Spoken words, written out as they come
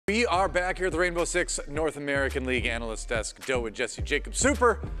We are back here at the Rainbow Six North American League Analyst Desk. Doe and Jesse Jacob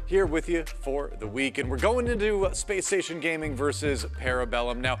Super here with you for the week. And we're going into Space Station Gaming versus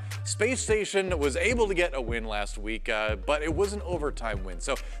Parabellum. Now, Space Station was able to get a win last week, but it was an overtime win.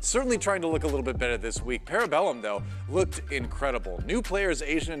 So certainly trying to look a little bit better this week. Parabellum, though, looked incredible. New players,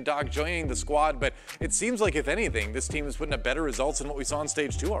 Asian and Doc, joining the squad, but it seems like, if anything, this team is putting up better results than what we saw on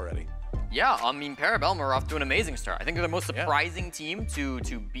Stage 2 already. Yeah, I mean, Parabellum are off to an amazing start. I think they're the most surprising team to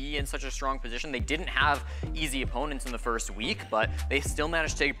be in such a strong position. They didn't have easy opponents in the first week, but they still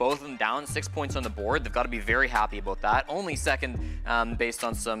managed to take both of them down, 6 points on the board. They've got to be very happy about that. Only second based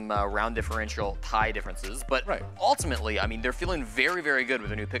on some round differential tie differences. But ultimately, I mean, they're feeling very, very good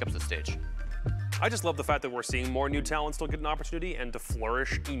with their new pickups this stage. I just love the fact that we're seeing more new talent still get an opportunity, and to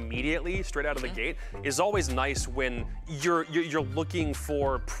flourish immediately straight out of the gate is always nice when you're looking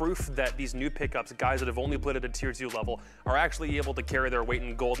for proof that these new pickups, guys that have only played at a tier 2 level, are actually able to carry their weight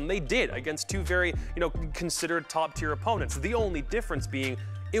in gold, and they did against two very, considered top tier opponents. The only difference being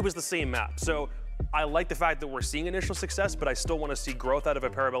it was the same map. So I like the fact that we're seeing initial success, but I still want to see growth out of a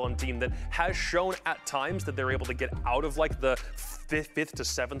Parabellum team that has shown at times that they're able to get out of like the fifth to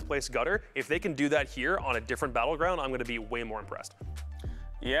 7th place gutter. If they can do that here on a different battleground, I'm going to be way more impressed.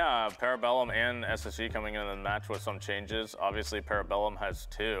 Yeah, Parabellum and SSG coming into the match with some changes. Obviously, Parabellum has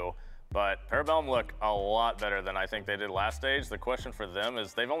 2. But Parabellum look a lot better than I think they did last stage. The question for them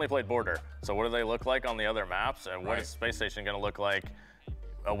is they've only played Border. So what do they look like on the other maps? And what is Space Station going to look like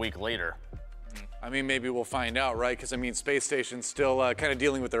a week later? I mean, maybe we'll find out, right? Because, I mean, Space Station's still kind of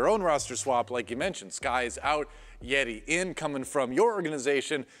dealing with their own roster swap, like you mentioned. Sky's out, Yeti in, coming from your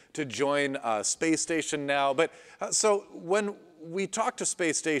organization to join Space Station now. But so when we talk to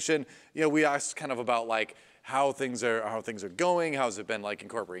Space Station, we asked kind of about like how things are going, how's it been like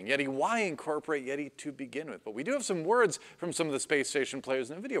incorporating Yeti, why incorporate Yeti to begin with. But we do have some words from some of the Space Station players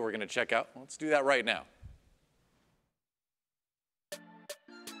in the video we're going to check out. Let's do that right now.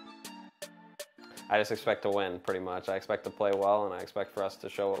 I just expect to win, pretty much. I expect to play well, and I expect for us to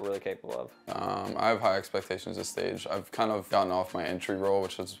show what we're really capable of. I have high expectations this stage. I've kind of gotten off my entry role,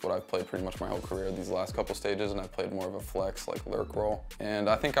 which is what I've played pretty much my whole career these last couple stages, and I've played more of a flex, like lurk role. And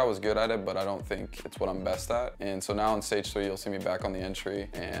I think I was good at it, but I don't think it's what I'm best at. And so now in stage 3, you'll see me back on the entry,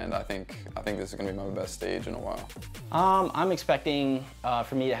 and I think this is gonna be my best stage in a while. I'm expecting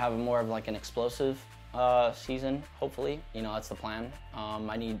for me to have more of like an explosive season, hopefully. That's the plan.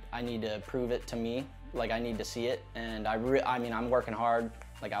 I need to prove it to me. Like, I need to see it, and I mean, I'm working hard,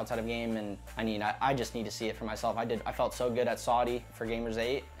 like outside of game, and I just need to see it for myself. I felt so good at Saudi for Gamers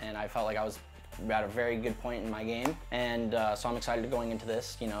 8, and I felt like I was at a very good point in my game, and so I'm excited going into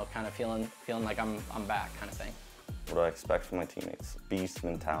this, kind of feeling like I'm back, kind of thing. What do I expect from my teammates? Beast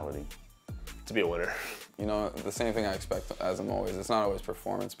mentality. To be a winner. The same thing I expect as I'm always. It's not always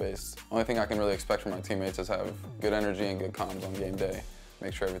performance-based. Only thing I can really expect from my teammates is have good energy and good comms on game day.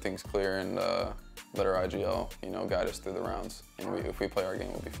 Make sure everything's clear and let our IGL, guide us through the rounds. And if we play our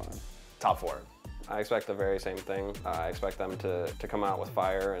game, we'll be fine. Top 4. I expect the very same thing. I expect them to come out with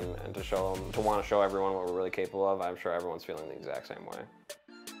fire and to want to show everyone what we're really capable of. I'm sure everyone's feeling the exact same way.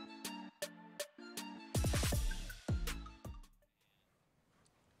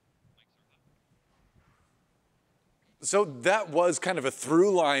 So that was kind of a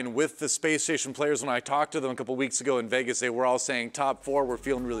through line with the Space Station players. When I talked to them a couple weeks ago in Vegas, they were all saying top 4, we're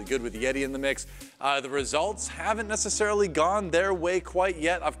feeling really good with Yeti in the mix. The results haven't necessarily gone their way quite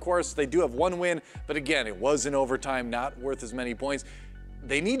yet. Of course, they do have 1 win, but again, it was in overtime, not worth as many points.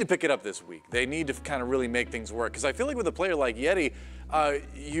 They need to pick it up this week. They need to kind of really make things work. Because I feel like with a player like Yeti,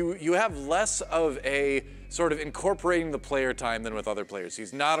 you have less of a sort of incorporating the player time than with other players.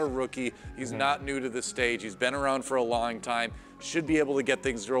 He's not a rookie. He's not new to the stage. He's been around for a long time. Should be able to get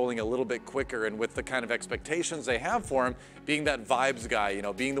things rolling a little bit quicker. And with the kind of expectations they have for him, being that vibes guy,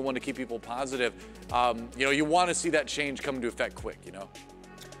 being the one to keep people positive, you want to see that change come into effect quick,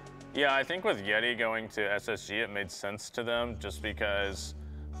 Yeah, I think with Yeti going to SSG, it made sense to them just because,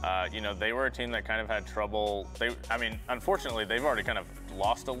 they were a team that kind of had trouble. Unfortunately, they've already kind of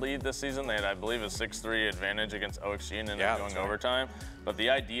lost a lead this season. They had, I believe, a 6-3 advantage against OXG and ended up going overtime. But the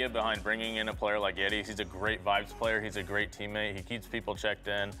idea behind bringing in a player like Yeti, he's a great vibes player. He's a great teammate. He keeps people checked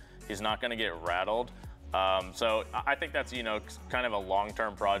in. He's not going to get rattled. So I think that's, kind of a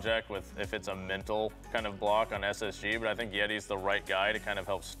long-term project if it's a mental kind of block on SSG, but I think Yeti's the right guy to kind of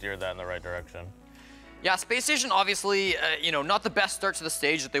help steer that in the right direction. Yeah, Spacestation obviously, you know, not the best start to the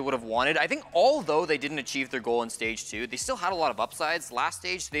stage that they would have wanted. I think although they didn't achieve their goal in stage 2, they still had a lot of upsides. Last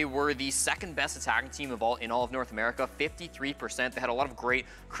stage, they were the second best attacking team in all of North America, 53%. They had a lot of great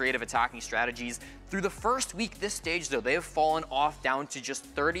creative attacking strategies. Through the first week, this stage though, they have fallen off down to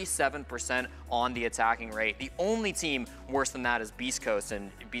just 37% on the attacking rate. The only team worse than that is Beast Coast, and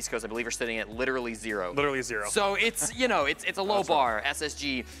Beast Coast, I believe, are sitting at literally 0. Literally 0. So it's, you know, it's a low bar.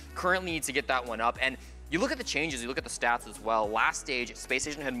 SSG currently needs to get that one up. And you look at the changes, you look at the stats as well. Last stage,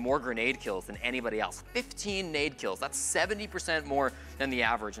 Spacestation had more grenade kills than anybody else. 15 nade kills. That's 70% more than the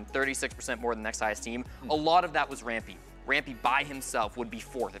average and 36% more than the next highest team. A lot of that was Rampy. Rampy by himself would be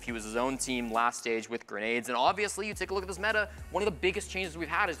 4th if he was his own team last stage with grenades. And obviously, you take a look at this meta, one of the biggest changes we've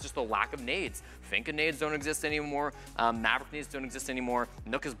had is just the lack of nades. Finka nades don't exist anymore. Maverick nades don't exist anymore.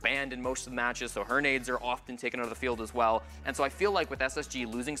 Nook is banned in most of the matches, so her nades are often taken out of the field as well. And so I feel like with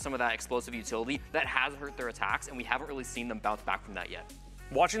SSG losing some of that explosive utility, that has hurt their attacks, and we haven't really seen them bounce back from that yet.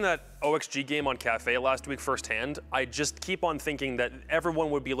 Watching that OXG game on Cafe last week firsthand, I just keep on thinking that everyone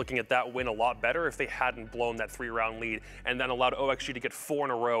would be looking at that win a lot better if they hadn't blown that 3-round lead and then allowed OXG to get 4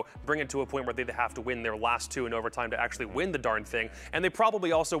 in a row, bring it to a point where they'd have to win their last 2 in overtime to actually win the darn thing. And they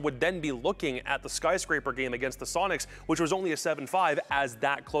probably also would then be looking at the Skyscraper game against the Sonics, which was only a 7-5, as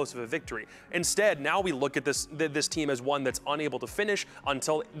that close of a victory. Instead, now we look at this team as one that's unable to finish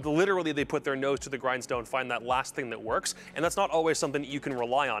until literally they put their nose to the grindstone, find that last thing that works, and that's not always something that you can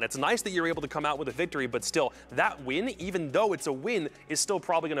rely on. It's nice that you're able to come out with a victory, but still, that win, even though it's a win, is still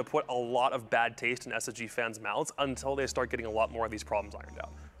probably going to put a lot of bad taste in SSG fans' mouths until they start getting a lot more of these problems ironed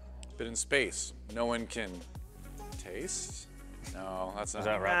out. But in space, no one can taste? No, that's not. Is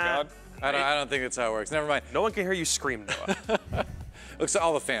that Rap God? I don't think that's how it works. Never mind. No one can hear you scream, Noah. Looks like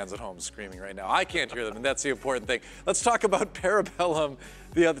all the fans at home screaming right now. I can't hear them, and that's the important thing. Let's talk about Parabellum,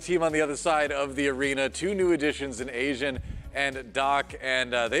 the other team on the other side of the arena. 2 new additions in Asian and Doc,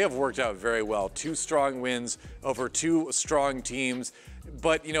 and they have worked out very well. 2 strong wins over 2 strong teams.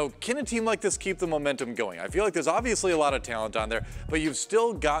 But, you know, can a team like this keep the momentum going? I feel like there's obviously a lot of talent on there, but you've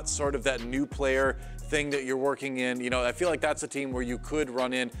still got sort of that new player thing that you're working in. You know, I feel like that's a team where you could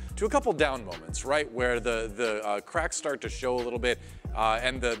run into a couple down moments, right? Where the cracks start to show a little bit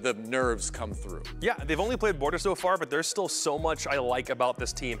and the nerves come through. Yeah, they've only played border so far, but there's still so much I like about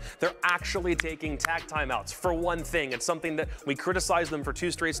this team. They're actually taking tag timeouts, for one thing. It's something that we criticized them for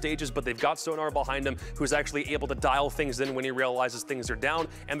 2 straight stages, but they've got Sonar behind them who's actually able to dial things in when he realizes things are down,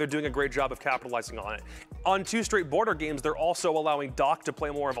 and they're doing a great job of capitalizing on it. On 2 straight border games, they're also allowing Doc to play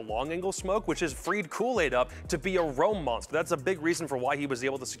more of a long angle smoke, which has freed Kool-Aid up to be a roam monster. That's a big reason for why he was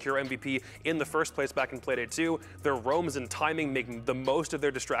able to secure MVP in the first place back in Playday 2. Their roams and timing make the most of their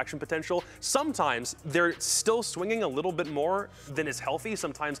distraction potential. Sometimes they're still swinging a little bit more than is healthy.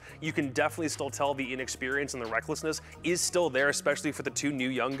 Sometimes you can definitely still tell the inexperience and the recklessness is still there, especially for the 2 new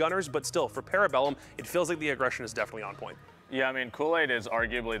young gunners, but still, for Parabellum, it feels like the aggression is definitely on point. Yeah, I mean, Kool-Aid is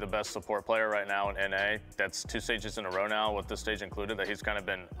arguably the best support player right now in NA. That's 2 stages in a row now, with this stage included, that he's kind of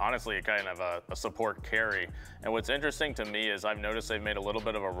been, honestly, kind of a support carry. And what's interesting to me is I've noticed they've made a little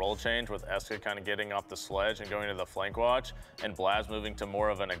bit of a role change with Eska kind of getting off the sledge and going to the flank watch, and Blaz moving to more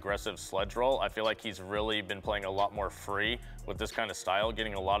of an aggressive sledge role. I feel like he's really been playing a lot more free with this kind of style,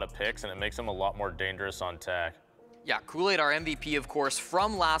 getting a lot of picks, and it makes him a lot more dangerous on tag. Yeah, Kool-Aid, our MVP, of course,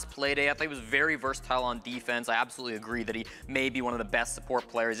 from last Playday. I thought he was very versatile on defense. I absolutely agree that he may be one of the best support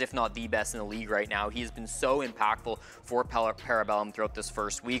players, if not the best in the league right now. He's been so impactful for Parabellum throughout this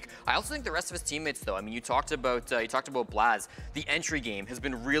first week. I also think the rest of his teammates, though, I mean, you talked about Blaz. The entry game has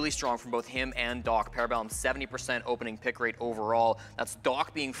been really strong from both him and Doc. Parabellum 70% opening pick rate overall. That's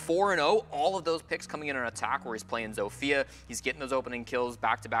Doc being 4-0. All of those picks coming in on attack where he's playing Zofia. He's getting those opening kills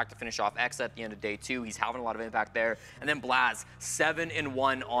back-to-back to finish off X at the end of day 2. He's having a lot of impact there. And then Blaz,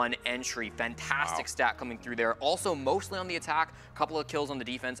 7-1 on entry. Fantastic stat coming through there. Also mostly on the attack, a couple of kills on the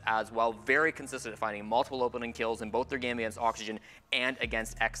defense as well. Very consistent at finding multiple opening kills in both their game against Oxygen and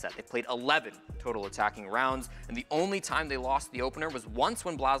against XSET. They played 11 total attacking rounds, and the only time they lost the opener was once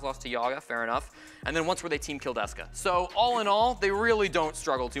when Blaz lost to Yaga, fair enough, and then once where they team killed Eska. So all in all, they really don't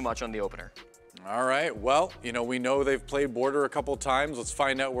struggle too much on the opener. All right, well, you know, we know they've played border a couple times. Let's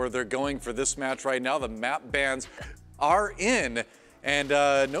find out where they're going for this match right now. The map bans are in. And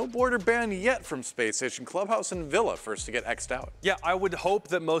no border ban yet from Space Station. Clubhouse and Villa first to get X'd out. Yeah, I would hope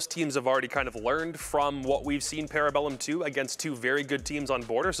that most teams have already kind of learned from what we've seen Parabellum 2 against two very good teams on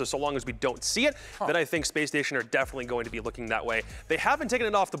border. So long as we don't see it, then I think Space Station are definitely going to be looking that way. They haven't taken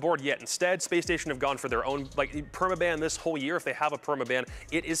it off the board yet. Instead, Space Station have gone for their own permaban this whole year. If they have a permaban,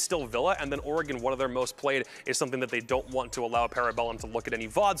 it is still Villa. And then Oregon, one of their most played, is something that they don't want to allow Parabellum to look at any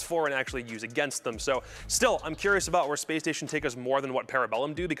VODs for and actually use against them. So still, I'm curious about where Space Station take us more than what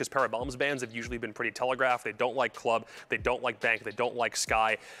Parabellum do, because Parabellum's bans have usually been pretty telegraphed. They don't like Club, they don't like Bank, they don't like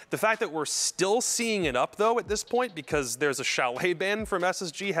Sky. The fact that we're still seeing it up though at this point because there's a Chalet ban from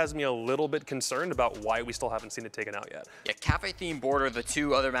SSG has me a little bit concerned about why we still haven't seen it taken out yet. Yeah, Cafe Theme Border, the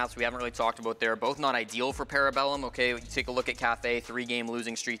two other maps we haven't really talked about there, both not ideal for Parabellum. Okay, you take a look at Cafe, 3-game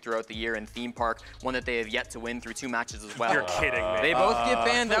losing streak throughout the year, and Theme Park, one that they have yet to win through 2 matches as well. You're kidding me. They both get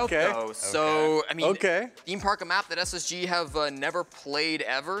banned out though. So, I mean, Okay. Theme Park, a map that SSG have never played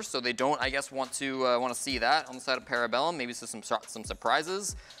ever, so they don't, I guess, want to see that on the side of Parabellum. Maybe some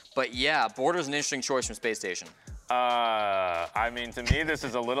surprises. But yeah, Border's an interesting choice from Space Station. I mean, to me, this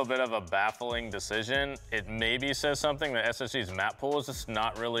is a little bit of a baffling decision. It maybe says something that SSG's map pool is just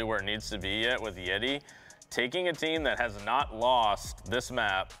not really where it needs to be yet with Yeti. Taking a team that has not lost this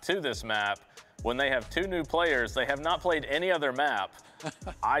map to this map when they have 2 new players, they have not played any other map.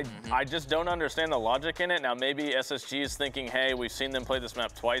 I just don't understand the logic in it. Now, maybe SSG is thinking, hey, we've seen them play this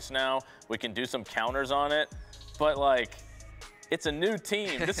map twice now. We can do some counters on it. But, like, it's a new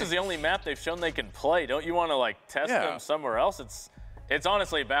team. This is the only map they've shown they can play. Don't you want to, like, test them somewhere else? It's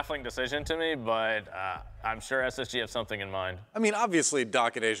honestly a baffling decision to me, but I'm sure SSG have something in mind. I mean, obviously,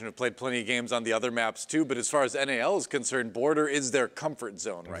 Doc and Asian have played plenty of games on the other maps too, but as far as NAL is concerned, Border is their comfort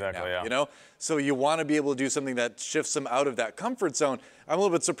zone right now, yeah. you know? So you want to be able to do something that shifts them out of that comfort zone. I'm a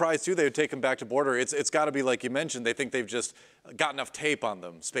little bit surprised too they would take them back to Border. It's got to be like you mentioned, they think they've just got enough tape on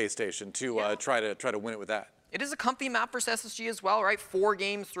them, Space Station, to try to win it with that. It is a comfy map for SSG as well, right? 4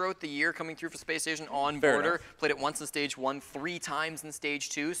 games throughout the year coming through for Space Station on Border. Played it once in Stage 1, 3 times in Stage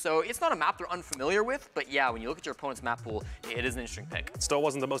 2. So it's not a map they're unfamiliar with, but yeah, when you look at your opponent's map pool, it is an interesting pick. It still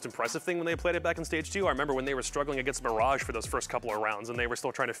wasn't the most impressive thing when they played it back in Stage 2. I remember when they were struggling against Mirage for those first couple of rounds, and they were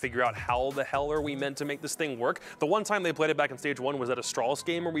still trying to figure out how the hell are we meant to make this thing work. The one time they played it back in Stage 1 was at a Strauss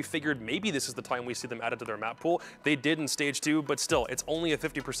game where we figured maybe this is the time we see them added to their map pool. They did in Stage 2, but still, it's only a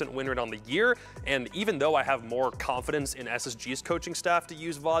 50% win rate on the year, and even though I have more confidence in SSG's coaching staff to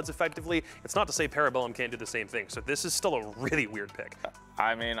use VODs effectively, it's not to say Parabellum can't do the same thing. So this is still a really weird pick.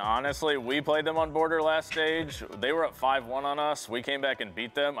 I mean, honestly, we played them on Border last stage. They were up 5-1 on us. We came back and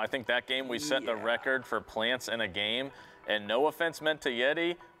beat them. I think that game we set the record for plants in a game. And no offense meant to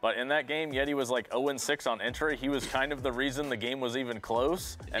Yeti, but in that game, Yeti was like 0-6 on entry. He was kind of the reason the game was even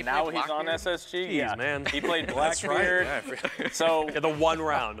close. And now he's on SSG. Jeez, man. He played Blackbeard. Right. So the one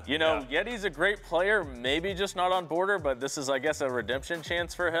round. You know, Yeti's a great player, maybe just not on Border, but this is, I guess, a redemption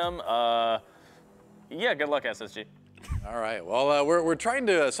chance for him. Yeah, good luck, SSG. All right, well, we're trying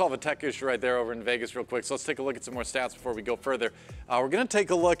to solve a tech issue right there over in Vegas real quick, so let's take a look at some more stats before we go further. We're going to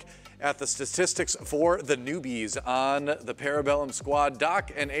take a look at the statistics for the newbies on the Parabellum squad.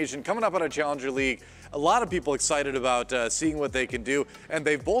 Doc and Asian coming up on a Challenger League. A lot of people excited about seeing what they can do, and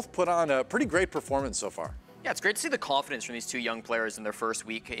they've both put on a pretty great performance so far. Yeah, it's great to see the confidence from these 2 young players in their first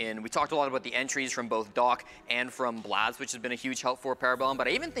week. And we talked a lot about the entries from both Doc and from Blaz, which has been a huge help for Parabellum. But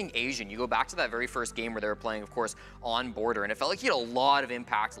I even think Asian, you go back to that very first game where they were playing, of course, on Border. And it felt like he had a lot of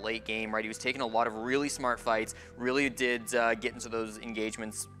impact late game, right? He was taking a lot of really smart fights, really did get into those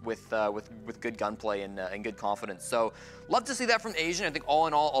engagements with good gunplay and good confidence. So love to see that from Asian. I think all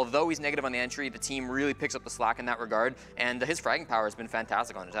in all, although he's negative on the entry, the team really picks up the slack in that regard. And his fragging power has been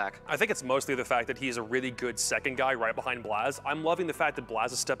fantastic on attack. I think it's mostly the fact that he's a really good second guy right behind Blaz. I'm loving the fact that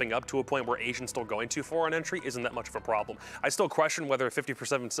Blaz is stepping up to a point where Asian's still going too far on entry isn't that much of a problem. I still question whether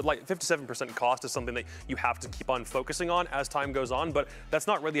 57% cost is something that you have to keep on focusing on as time goes on, but that's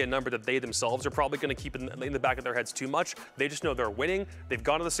not really a number that they themselves are probably going to keep in the back of their heads too much. They just know they're winning. They've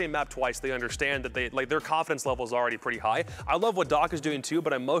gone to the same map twice. They understand that their confidence level is already pretty high. I love what Doc is doing too,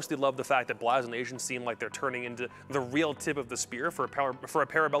 but I mostly love the fact that Blaz and Asian seem like they're turning into the real tip of the spear for a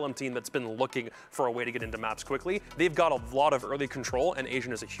Parabellum team that's been looking for a way to get into maps quickly. They've got a lot of early control, and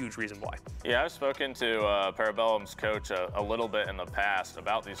Asian is a huge reason why. Yeah, I've spoken to Parabellum's coach a little bit in the past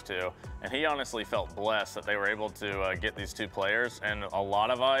about these 2, and he honestly felt blessed that they were able to get these 2 players. And a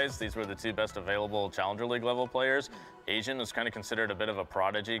lot of eyes, these were the 2 best available Challenger League level players. Asian was kind of considered a bit of a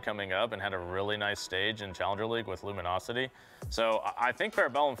prodigy coming up and had a really nice stage in Challenger League with Luminosity. So I think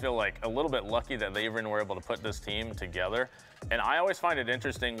Parabellum feel like a little bit lucky that they even were able to put this team together. And I always find it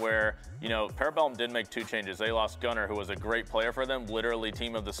interesting where, you know, Parabellum did make 2 changes. They lost Gunnar, who was a great player for them, literally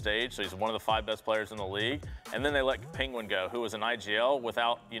team of the stage. So he's one of the 5 best players in the league. And then they let Penguin go, who was an IGL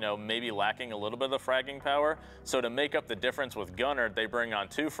without, you know, maybe lacking a little bit of the fragging power. So to make up the difference with Gunnar, they bring on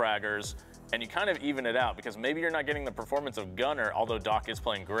 2 fraggers. And you kind of even it out because maybe you're not getting the performance of Gunnar, although Doc is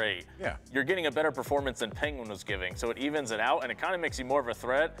playing great. Yeah. You're getting a better performance than Penguin was giving. So it evens it out, and it kind of makes you more of a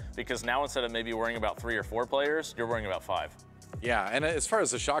threat because now instead of maybe worrying about 3 or 4 players, you're worrying about 5. Yeah, and as far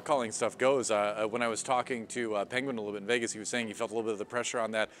as the shot calling stuff goes, when I was talking to Penguin a little bit in Vegas, he was saying he felt a little bit of the pressure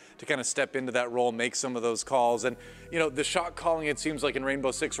on that to kind of step into that role, make some of those calls. And, you know, the shot calling, it seems like in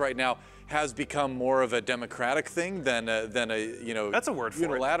Rainbow Six right now, has become more of a democratic thing than a you know, that's a word for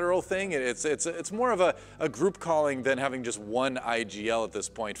unilateral thing. It's more of a group calling than having just one IGL at this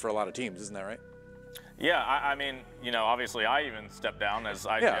point for a lot of teams, isn't that right? Yeah, I mean, you know, obviously I even stepped down as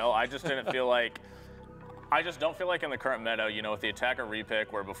IGL. Yeah. I just didn't feel like, I just don't feel like in the current meta, you know, with the attacker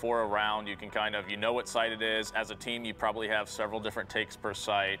repick, where before a round you can kind of, you know what site it is. As a team, you probably have several different takes per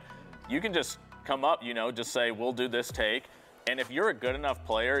site. You can just come up, you know, just say, we'll do this take. And if you're a good enough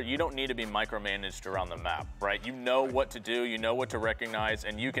player, you don't need to be micromanaged around the map, right? You know what to do, you know what to recognize,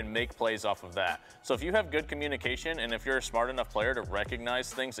 and you can make plays off of that. So if you have good communication, and if you're a smart enough player to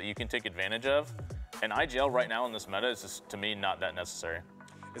recognize things that you can take advantage of, an IGL right now in this meta is just, to me, not that necessary.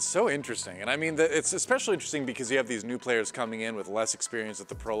 It's so interesting, and I mean, it's especially interesting because you have these new players coming in with less experience at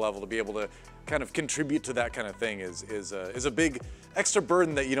the pro level to be able to kind of contribute to that kind of thing is a big extra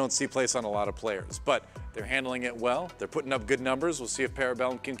burden that you don't see placed on a lot of players. But they're handling it well. They're putting up good numbers. We'll see if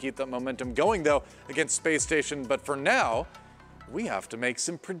Parabellum can keep that momentum going, though, against Space Station. But for now, we have to make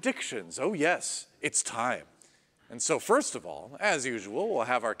some predictions. Oh yes, it's time. And so first of all, as usual, we'll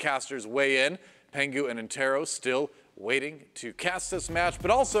have our casters weigh in. Pengu and Intero still waiting to cast this match, but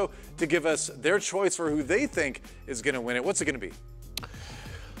also to give us their choice for who they think is going to win it. What's it going to be?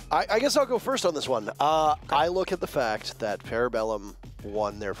 I guess I'll go first on this one. I look at the fact that Parabellum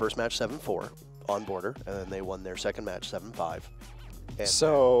won their first match 7-4 on border, and then they won their second match 7-5.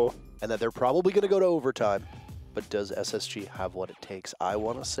 And that they're probably going to go to overtime. But does SSG have what it takes? I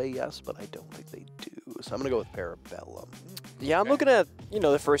want to say yes, but I don't think they do. So I'm going to go with Parabellum. Yeah, I'm looking at, you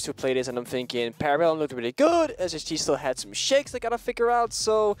know, the first 2 playdays, and I'm thinking Parabellum looked really good. SSG still had some shakes they got to figure out.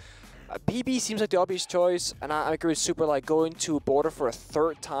 So PB seems like the obvious choice, and I agree with Super, like, going to border for a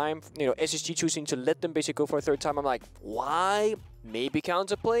 3rd time. You know, SSG choosing to let them basically go for a 3rd time. I'm like, why? Maybe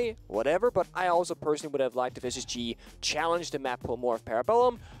counterplay, whatever. But I also personally would have liked if SSG challenged the map pool more of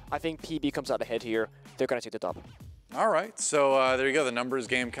Parabellum. I think PB comes out ahead here. They're going to take the top. All right, so there you go. The numbers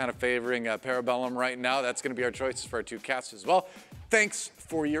game kind of favoring Parabellum right now. That's going to be our choices for our 2 casts as well. Thanks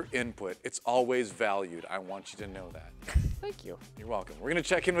for your input. It's always valued. I want you to know that. Thank you. You're welcome. We're going to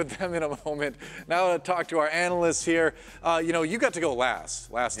check in with them in a moment. Now to talk to our analysts here. You know, you got to go last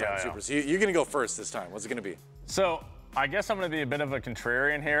time, Super. So you're going to go first this time. What's it going to be? So I guess I'm going to be a bit of a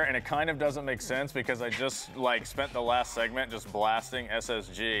contrarian here, and it kind of doesn't make sense because I just spent the last segment just blasting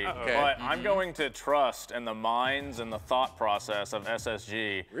SSG. Okay. But I'm going to trust in the minds and the thought process of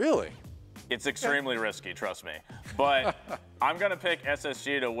SSG. Really? It's extremely risky, trust me. But I'm going to pick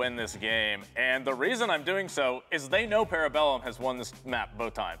SSG to win this game, and the reason I'm doing so is they know Parabellum has won this map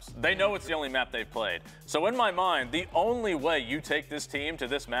both times. They know it's the only map they've played. So in my mind, the only way you take this team to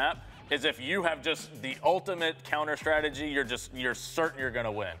this map is if you have just the ultimate counter strategy, you're certain you're gonna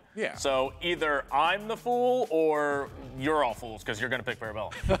win. Yeah. So either I'm the fool or you're all fools because you're gonna pick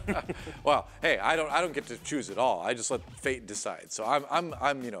Parabellum. Well, hey, I don't get to choose it all. I just let fate decide. So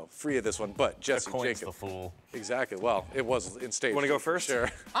I'm you know, free of this one. But Jesse, the coin's Jacob, the fool. Exactly. Well, it was in stage. Want to go first? Sure.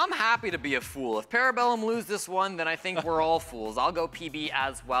 I'm happy to be a fool. If Parabellum lose this one, then I think we're all fools. I'll go PB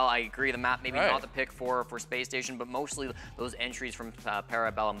as well. I agree. The map maybe not the pick for Space Station, but mostly those entries from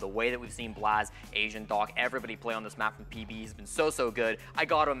Parabellum, the way that we've seen Blaz, Asian, Doc, everybody play on this map from PB has been so good. I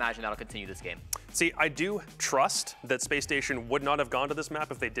got to imagine that'll continue this game. See, I do trust that Space Station would not have gone to this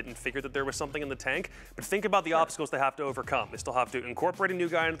map if they didn't figure that there was something in the tank. But think about the obstacles they have to overcome. They still have to incorporate a new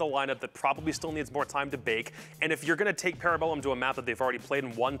guy into the lineup that probably still needs more time to bake. And if you're going to take Parabellum to a map that they've already played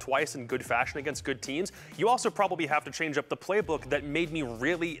and won twice in good fashion against good teams, you also probably have to change up the playbook that made me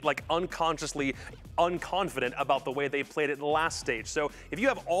really, like, unconsciously unconfident about the way they played it in the last stage. So if you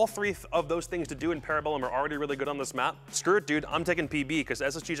have all 3 of those things to do and Parabellum are already really good on this map, screw it, dude. I'm taking PB because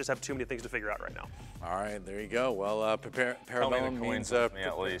SSG just have too many things to figure out right now. All right, there you go. Well, Parabellum means me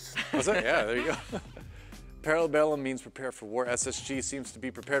at least. Was it? Yeah, there you go. Parabellum means prepare for war. SSG seems to be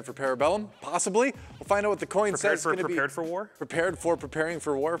prepared for Parabellum, possibly. We'll find out what the coin says. It's gonna prepared for war? Prepared for preparing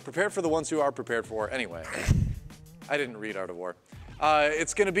for war. Prepared for the ones who are prepared for war. Anyway, I didn't read Art of War.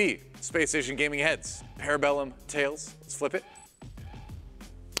 It's gonna be Spacestation Gaming heads, Parabellum tails. Let's flip it.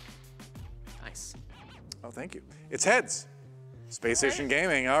 Nice. Oh, thank you. It's heads. Spacestation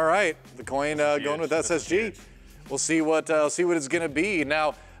Gaming. All right, the coin going with SSG. We'll see what it's gonna be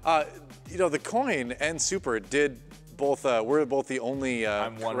now. You know, the coin and Super did both. We're both the only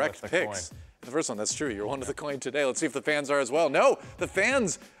correct picks. Coin. The first one, that's true. You're one with the coin today. Let's see if the fans are as well. No, the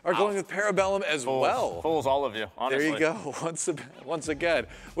fans are going with Parabellum as well. Fools all of you, honestly. There you go. Once again,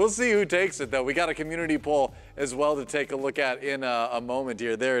 we'll see who takes it though. We got a community poll as well to take a look at in a moment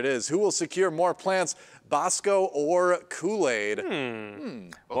here. There it is. Who will secure more plants, Bosco or Kool-Aid?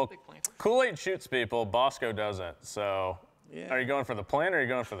 Well, Kool-Aid shoots people. Bosco doesn't. So, Yeah. Are you going for the plant or are you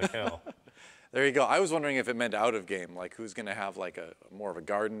going for the kill? There you go. I was wondering if it meant out of game, like who's going to have like more of a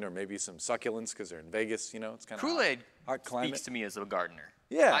garden or maybe some succulents because they're in Vegas. You know, it's kind of Kool-Aid hot climate. speaks to me as a gardener.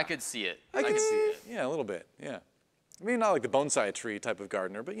 Yeah. I could see it. I can see it. Yeah, a little bit. Yeah. I mean, not like the bonsai tree type of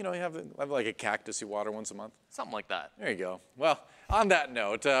gardener, but you know, you have like a cactus you water once a month. Something like that. There you go. Well, on that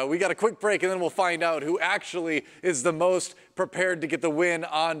note, we got a quick break and then we'll find out who actually is the most prepared to get the win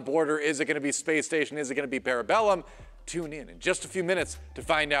on Border. Is it going to be Space Station? Is it going to be Parabellum? Tune in just a few minutes to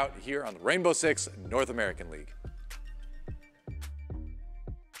find out here on the Rainbow Six North American League.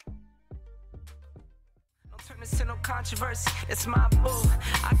 To no controversy, it's my boo.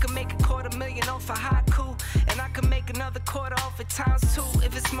 I can make $250,000 off a haiku, and I can make another quarter off it ×2.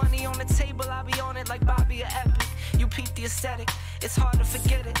 If it's money on the table, I'll be on it like Bobby or Epic. You peep the aesthetic, it's hard to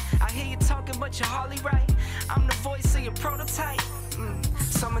forget it. I hear you talking, but you're hardly right. I'm the voice of your prototype.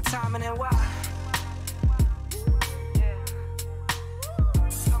 Summertime and then why?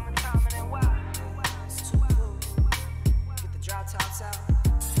 Summertime and then why? It's too cool. Get the drop tops out.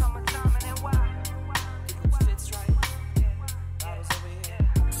 Summertime and then why?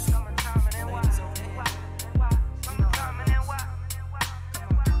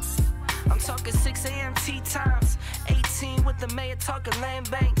 Talking 6 a.m. tea times, 18 with the mayor talking land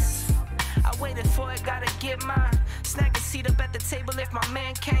banks. I waited for it, gotta get mine. Snag a seat up at the table if my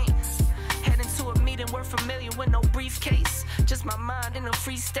man can't. Heading to a meeting, we're familiar with no briefcase. Just my mind in a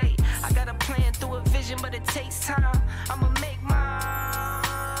free state. I got a plan through a vision, but it takes time. I'ma make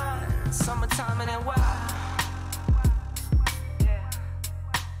mine. Summertime and then why?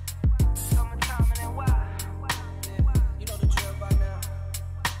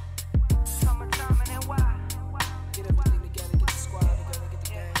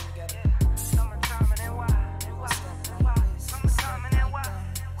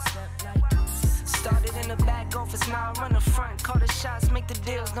 Now I run the front, call the shots, make the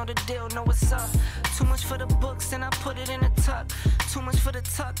deals, know the deal, know what's up. Too much for the books, then I put it in a tuck. Too much for the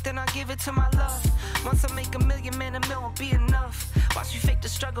tuck, then I give it to my love. Once I make $1 million, man, $1 million won't be enough. Watch you fake the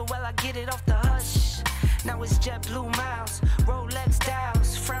struggle while I get it off the hush. Now it's JetBlue miles, Rolex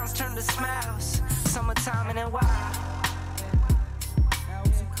dials, frowns turn to smiles. Summertime and then why? Now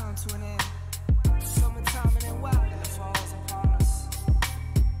as you come to an end. Summertime and then why? And the falls upon us.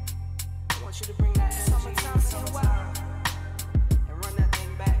 I want you to bring that energy. Summertime and run that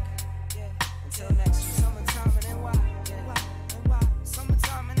thing back. Yeah. Until next year. Summertime and then why? Yeah. And why?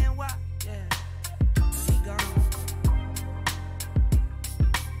 Summertime and then why? Yeah. We gone.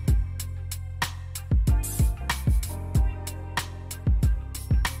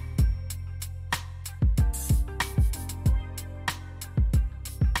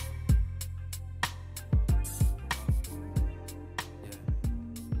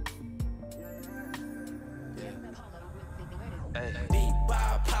 Beat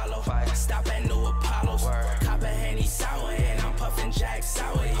by Apollo, stop at New Apollos. Cop a Henny sour, and I'm puffing Jack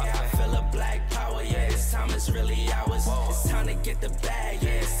Sour. Yeah, I feel a black power. Yeah, this time it's really ours. It's time to get the bag. Yeah,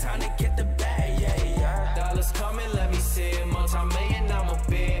 it's time to get the bag. Yeah, yeah. Dollars coming, let me see it. Multi-million, I'm a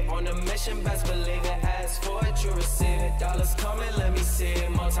bid. On a mission, best believe it. Ask for it, you receive it. Dollars coming, let me see it.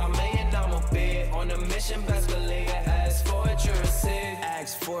 Multi-million, I'm a bid. On a mission, best believe it. Ask for it, you receive it.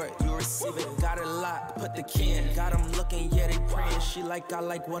 Ask for it, you receive it. Got it locked, put the key in. Got them looking, yeah, they praying. She like, I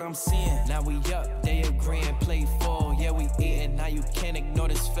like what I'm seeing. Now we up, they agreeing, play full, yeah, we eating. Now you can't ignore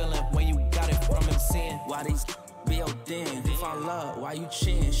this feeling when you got it from him seeing. Why these B.O.D.N. If I love, why you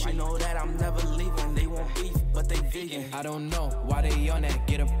cheating? She know that I'm never leaving. They want beef, but they vegan. I don't know why they on that.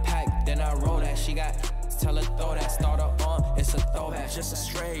 Get a pack, then I roll that. She got tell her throw that starter on, it's a throwback. Just a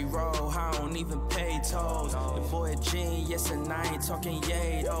straight roll, I don't even pay tolls. The boy a genius and I ain't talking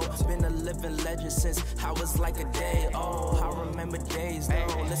yay though. Been a living legend since I was like a day old. I remember days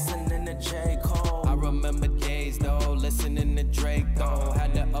though, listening to J. Cole. I remember days though, listening to Drake though.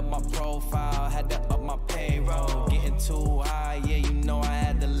 Had to up my profile, had to up my payroll. Getting too high, yeah, you know I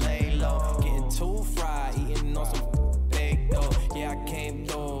had to lay low. Getting too fried, eating on some bake though. Yeah, I came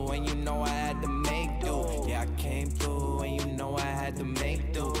through and you know I had to make do. Yeah, I came through and you know I had to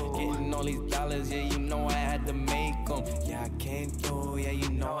make do. Getting all these dollars, yeah, you know I had to make them. Yeah, I came through, yeah, you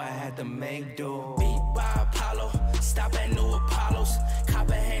know I had to make do. Beat by Apollo, stop at New Apollos. Cop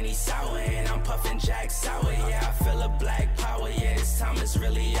a Henny sour and I'm puffing Jack Sour. Yeah, I feel a black power, yeah, this time it's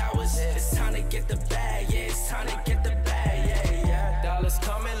really ours. It's time to get the bag, yeah, it's time to get the bag, yeah, yeah. Dollars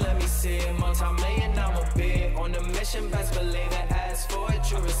coming, let me see it. Multi-million, I'm a bid. On the mission, best believe it. Ask for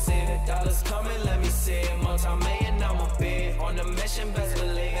it, you receive it. Dollars coming, let me see it. Multi-million, I'm a bid. On the mission, best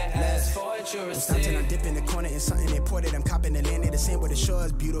believe it. Ask for it, you receive it. I dip in the corner in something imported. I'm copping the land at the same where the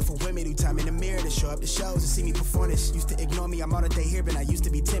shores. Beautiful women who time in the mirror to show up the shows and see me perform this. Used to ignore me, I'm all the day here, but I used to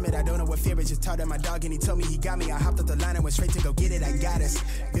be timid. I don't know what fear is. Just talked to my dog and he told me he got me. I hopped up the line and went straight to go get it. I got us.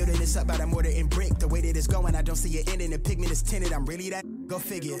 Building this up out of mortar and brick. The way that it's going, I don't see it ending. The pigment is tinted. I'm really that. Go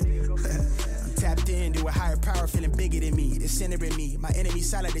figure. I'm tapped into a higher power, feeling bigger than me. It's centering me. My enemy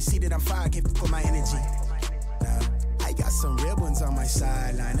silent, they see that I'm fire. Can't put my energy. I got some real ones on my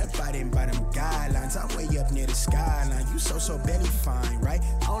sideline, abiding by them guidelines. I'm way up near the skyline. You so belly fine, right?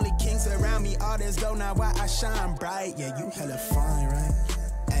 Only kings around me, all this go now. Why I shine bright? Yeah, you hella fine, right?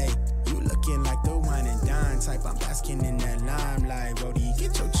 Hey, you looking like the wine and dine type. I'm basking in that limelight. Brody,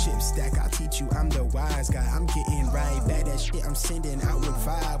 get your chip stack. I'll teach you. I'm the wise guy. I'm getting right back that shit I'm sending out with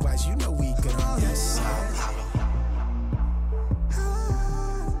vibe wise. You know we good on that side.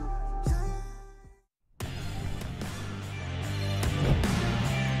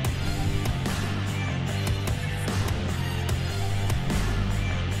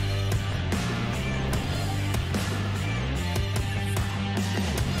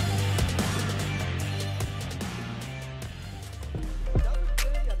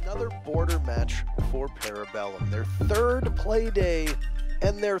 Border match for Parabellum. Their third play day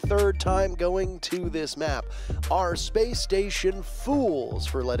and their third time going to this map. Are Space Station fools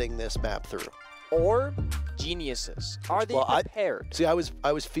for letting this map through? Or geniuses? Are they prepared? I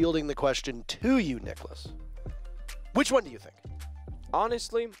was fielding the question to you, Nicholas. Which one do you think?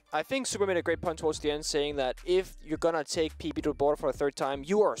 Honestly, I think Super made a great point towards the end saying that if you're gonna take PB to the border for a third time,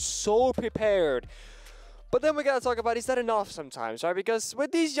 you are so prepared. But then we gotta talk about, is that enough sometimes, right? Because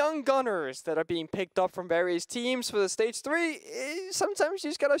with these young gunners that are being picked up from various teams for the Stage 3, sometimes you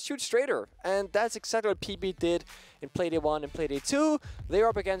just gotta shoot straighter. And that's exactly what PB did in Playday 1 and Playday 2. They were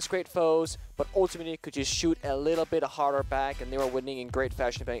up against great foes, but ultimately could just shoot a little bit harder back, and they were winning in great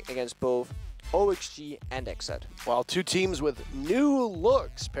fashion against both OXG and XZ. Well, two teams with new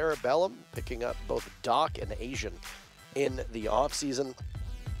looks. Parabellum picking up both Doc and Asian in the offseason.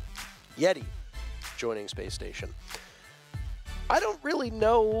 Yeti joining Space Station. I don't really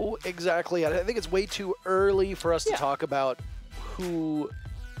know exactly. I think it's way too early for us to talk about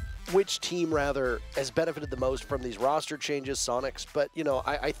which team rather has benefited the most from these roster changes, Sonics. But, you know,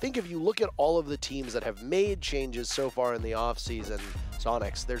 I think if you look at all of the teams that have made changes so far in the offseason,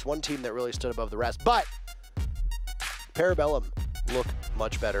 Sonics, there's one team that really stood above the rest. But Parabellum look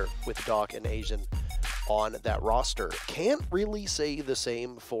much better with Doc and Asian on that roster. Can't really say the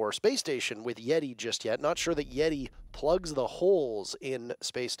same for Space Station with Yeti just yet. Not sure that Yeti plugs the holes in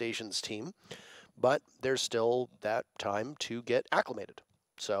Space Station's team, but there's still that time to get acclimated.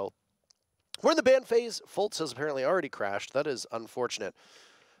 So we're in the ban phase. Fultz has apparently already crashed. That is unfortunate.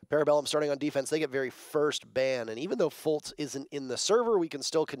 Parabellum starting on defense. They get very first ban, and even though Fultz isn't in the server, we can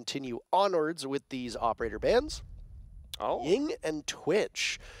still continue onwards with these operator bans. Ying and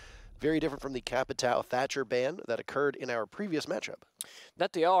Twitch. Very different from the Capitao Thatcher ban that occurred in our previous matchup.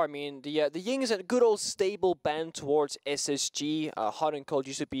 That they are. I mean, the Ying is a good old stable ban towards SSG. Hot and Cold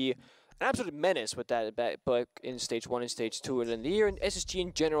used to be an absolute menace with that but in Stage 1 and Stage 2 earlier in the year. And SSG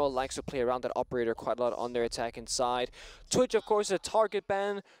in general likes to play around that operator quite a lot on their attacking side. Twitch, of course, is a target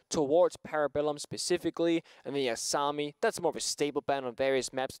ban towards Parabellum specifically. And then Asami, that's more of a stable ban on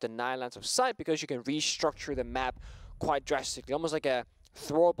various maps with the 9 lines of sight because you can restructure the map quite drastically. Almost like a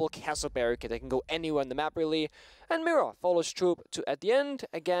throwable castle barricade that can go anywhere on the map really. And Mira follows Troop to at the end.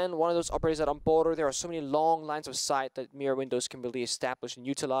 Again, one of those operators that on border, there are so many long lines of sight that Mira windows can really establish and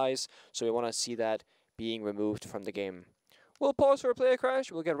utilize. So we want to see that being removed from the game. We'll pause for a player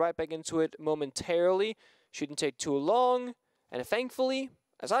crash. We'll get right back into it momentarily. Shouldn't take too long. And thankfully,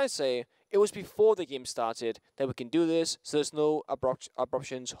 as I say, it was before the game started that we can do this, so there's no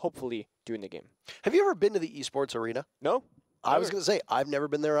abruptions, hopefully, during the game. Have you ever been to the esports arena? No. I was going to say, I've never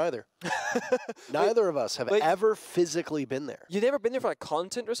been there either. Neither of us have ever physically been there. You've never been there for like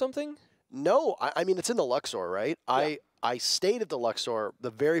content or something? No, I mean, it's in the Luxor, right? Yeah. I stayed at the Luxor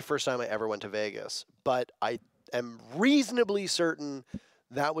the very first time I ever went to Vegas, but I am reasonably certain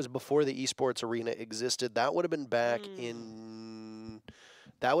that was before the esports arena existed. That would have been back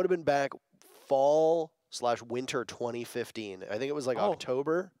fall/winter 2015. I think it was like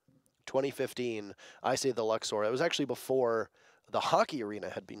October 2015. I stayed at the Luxor. It was actually before the hockey arena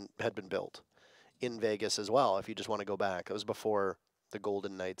had been built in Vegas as well. If you just want to go back, it was before the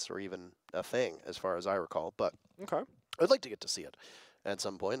Golden Knights were even a thing, as far as I recall. But okay, I'd like to get to see it at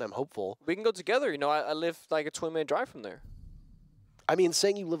some point. I'm hopeful. We can go together. You know, I live like a 20-minute drive from there. I mean,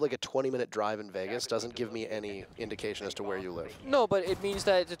 saying you live like a 20-minute drive in Vegas doesn't give me any indication as to where you live. No, but it means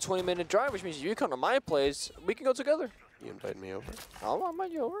that it's a 20-minute drive, which means if you come to my place, we can go together. You invite me over? I'll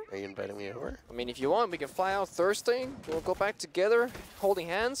invite you over. Are you inviting me over? I mean, if you want, we can fly out Thursday. We'll go back together, holding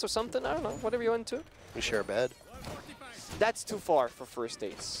hands or something. I don't know, whatever you want to. We share a bed. That's too far for first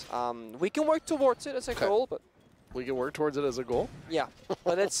dates. We can work towards it as a goal, but... We can work towards it as a goal? Yeah,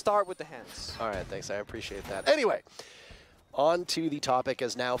 but let's start with the hands. All right, thanks. I appreciate that. Anyway, on to the topic,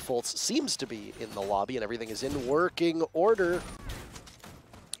 as now Fultz seems to be in the lobby and everything is in working order.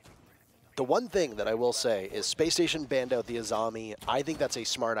 The one thing that I will say is Spacestation banned out the Azami. I think that's a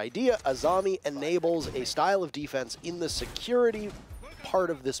smart idea. Azami enables a style of defense in the security part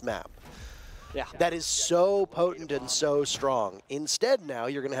of this map. Yeah. That is so potent and so strong. Instead now,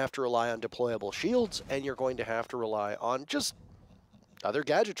 you're going to have to rely on deployable shields, and you're going to have to rely on just other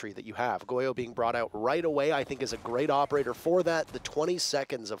gadgetry that you have. Goyo being brought out right away, I think, is a great operator for that. The 20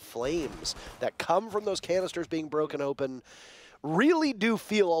 seconds of flames that come from those canisters being broken open really do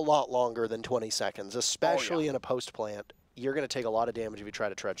feel a lot longer than 20 seconds, especially in a post plant. You're going to take a lot of damage if you try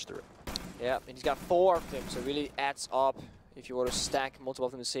to trudge through it. Yeah, and he's got 4 of them, so it really adds up if you were to stack multiple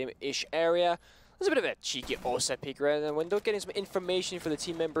of them in the same-ish area. There's a bit of a cheeky offset pick right in the window, getting some information for the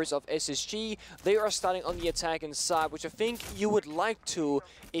team members of SSG. They are starting on the attacking side, which I think you would like to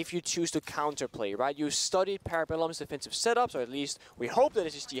if you choose to counterplay, right? You studied Parabellum's defensive setups, or at least we hope that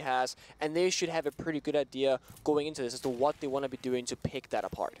SSG has, and they should have a pretty good idea going into this as to what they want to be doing to pick that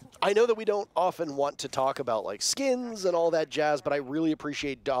apart. I know that we don't often want to talk about like skins and all that jazz, but I really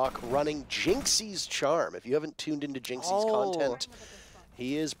appreciate Doc running Jinxie's charm. If you haven't tuned into Jinxie's content,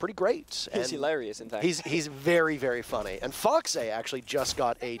 he is pretty great. He's hilarious, in fact. He's very, very funny. And Foxay actually just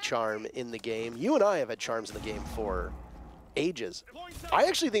got a charm in the game. You and I have had charms in the game for ages. I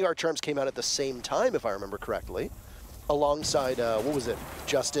actually think our charms came out at the same time, if I remember correctly, alongside, what was it,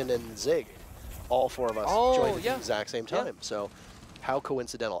 Justin and Zig. All 4 of us joined at the exact same time. So how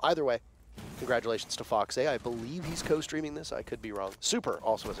coincidental. Either way, congratulations to Foxay. I believe he's co-streaming this. I could be wrong. Super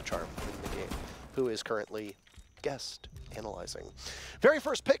also has a charm in the game, who is currently guest analyzing. Very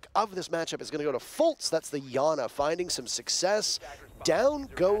first pick of this matchup is going to go to Fultz. That's the Yana, finding some success. Down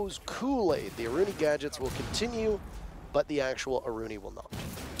goes Kool-Aid. The Aruni gadgets will continue, but the actual Aruni will not.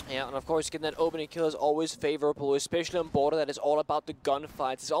 Yeah, and of course, getting that opening kill is always favorable, especially on border that is all about the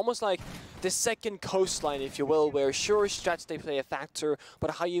gunfights. It's almost like the second coastline, if you will, where sure, strats they play a factor,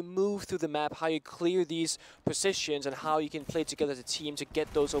 but how you move through the map, how you clear these positions, and how you can play together as a team to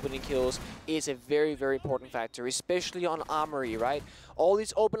get those opening kills is a very, very important factor, especially on Armory, right? All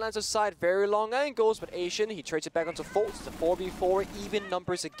these open lines aside, very long angles, but Asian, he trades it back onto Fultz. The 4v4, even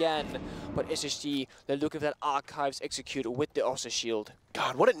numbers again. But SSG, they're looking for that Archives execute with the Ossa Shield.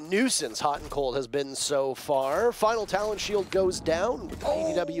 God, what a nuisance Hot and Cold has been so far. Final Talent Shield goes down with the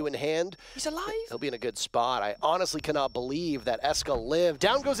ADW in hand. He's alive. He'll be in a good spot. I honestly cannot believe that Eska lived.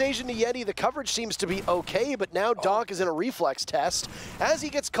 Down goes Asian to Yeti. The coverage seems to be okay, but now Doc is in a reflex test as he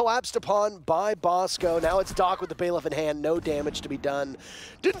gets collapsed upon by Bosco. Now it's Doc with the bailiff in hand. No damage to be done.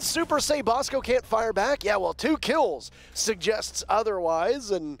 Didn't Super say Bosco can't fire back? Yeah, well, 2 kills suggests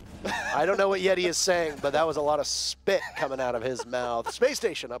otherwise, and I don't know what Yeti is saying, but that was a lot of spit coming out of his mouth. Space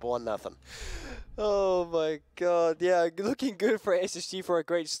Station up 1-0. Oh my god, yeah, looking good for SSG for a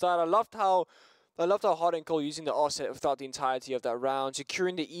great start. I loved how Hot and Cold using the offset throughout the entirety of that round,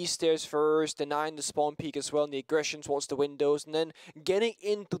 securing the east stairs first, denying the spawn peak as well, and the aggression towards the windows, and then getting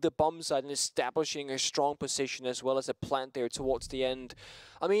into the bomb side and establishing a strong position as well as a plant there towards the end.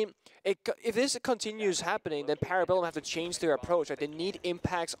 I mean, if this continues happening, then Parabellum have to change their approach. Right? They need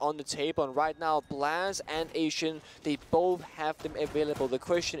impacts on the table, and right now, Blaz and Asian, they both have them available. The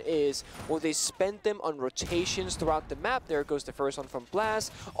question is, will they spend them on rotations throughout the map? There goes the first one from Blaz,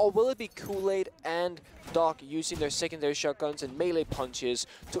 or will it be Kool-Aid and Doc using their secondary shotguns and melee punches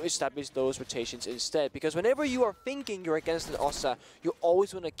to establish those rotations instead. Because whenever you are thinking you're against an Osa, you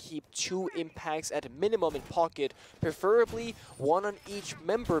always want to keep 2 impacts at a minimum in pocket, preferably 1 on each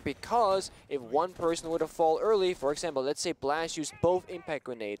member, because if one person were to fall early, for example, let's say Blast used both impact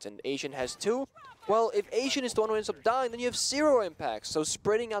grenades and Asian has 2, well, if Asian is the one who ends up dying, then you have 0 impacts. So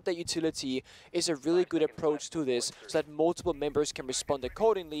spreading out that utility is a really good approach to this, so that multiple members can respond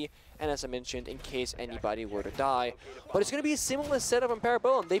accordingly, and as I mentioned, in case anybody were to die. But it's going to be a similar setup on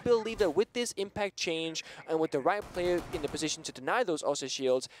Parabellum. They believe that with this impact change, and with the right player in the position to deny those Osa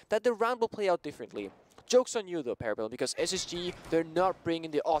shields, that the round will play out differently. Joke's on you though, Parabellum, because SSG, they're not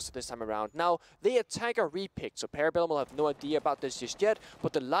bringing the Osa this time around. Now, they attack are repicked, so Parabellum will have no idea about this just yet,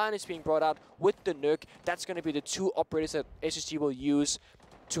 but the line is being brought out with the Nuke. That's going to be the 2 operators that SSG will use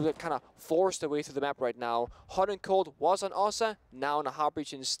to kind of force their way through the map right now. Hot and Cold was on Osa, now on a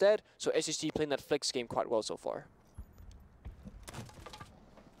Heartbreach instead, so SSG playing that flex game quite well so far.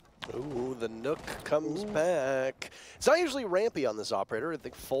 Ooh, the Nook comes back. It's not usually rampy on this operator. I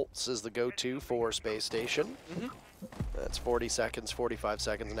think Fultz is the go-to for Space Station. That's 40 seconds, 45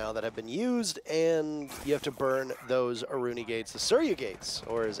 seconds now that have been used, and you have to burn those Aruni gates, the Surya gates,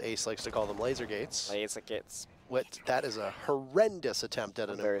 or as Ace likes to call them, laser gates. Laser gates. That is a horrendous attempt at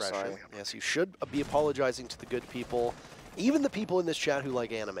an impression. Sorry. Yes, you should be apologizing to the good people, even the people in this chat who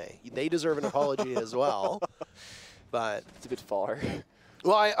like anime. They deserve an apology as well. But it's a bit far.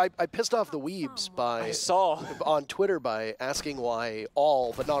 Well, I pissed off the weebs on Twitter by asking why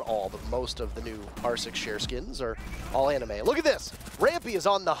all, but not all, but most of the new R6 share skins are all anime. Look at this! Rampy is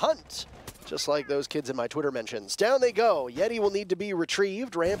on the hunt! Just like those kids in my Twitter mentions. Down they go. Yeti will need to be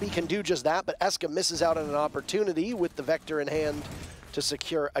retrieved. Rampy can do just that, but Eska misses out on an opportunity with the Vector in hand to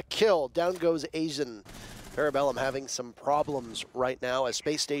secure a kill. Down goes Asian. Parabellum having some problems right now as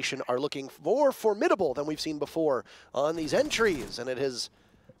Space Station are looking more formidable than we've seen before on these entries, and it has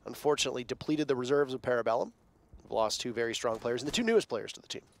unfortunately depleted the reserves of Parabellum. We've lost 2 very strong players and the 2 newest players to the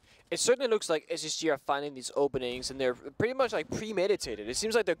team. It certainly looks like SSG are finding these openings, and they're pretty much like premeditated. It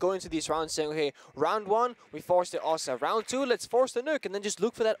seems like they're going to these rounds saying, okay, round 1, we force the Osa. Round 2, let's force the Nuke, and then just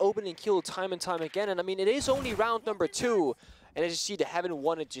look for that opening kill time and time again. And I mean, it is only round number 2. And as you see, they haven't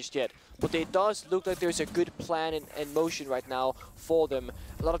won it just yet. But it does look like there's a good plan in motion right now for them.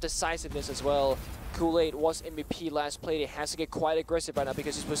 A lot of decisiveness as well. Kool-Aid was MVP last play. He has to get quite aggressive right now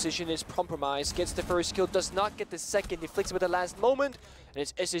because his position is compromised. Gets the first kill, does not get the second. He flicks it at the last moment. And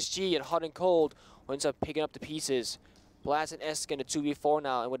it's SSG and Hot and Cold who ends up picking up the pieces. Blast and Esk in a 2v4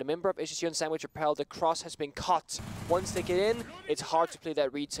 now, and with a member of SSG on Sandwich Rappel, the cross has been cut. Once they get in, it's hard to play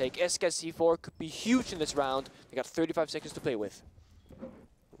that retake. Esk at C4 could be huge in this round. They got 35 seconds to play with.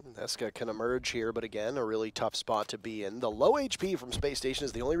 Eska can emerge here, but again, a really tough spot to be in. The low HP from Space Station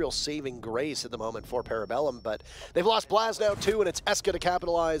is the only real saving grace at the moment for Parabellum, but they've lost Blaz now too, and it's Eska to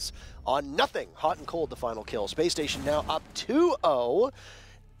capitalize on nothing. Hot and Cold, the final kill. Space Station now up 2-0.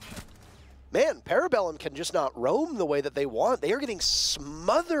 Man, Parabellum can just not roam the way that they want. They are getting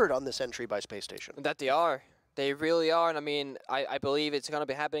smothered on this entry by Space Station. That they are. They really are, and I mean, I believe it's going to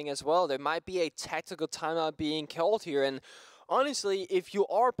be happening as well. There might be a tactical timeout being called here, and honestly, if you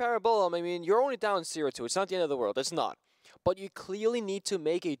are Parabellum, I mean, you're only down 0-2. It's not the end of the world. It's not. But you clearly need to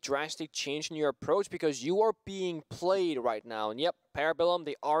make a drastic change in your approach because you are being played right now. And yep, Parabellum,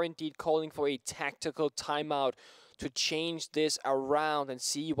 they are indeed calling for a tactical timeout to change this around and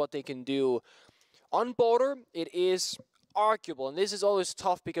see what they can do. On Border, it is arguable, and this is always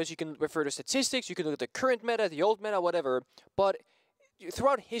tough because you can refer to statistics, you can look at the current meta, the old meta, whatever, but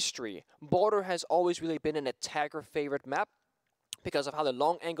throughout history, Border has always really been an attacker-favorite map because of how the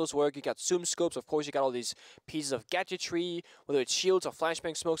long angles work. You got zoom scopes, of course you got all these pieces of gadgetry, whether it's shields or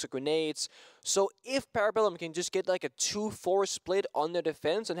flashbang smokes or grenades. So if Parabellum can just get like a 2-4 split on their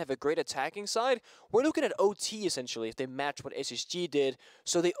defense and have a great attacking side, we're looking at OT essentially if they match what SSG did.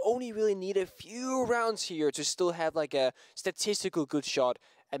 So they only really need a few rounds here to still have like a statistical good shot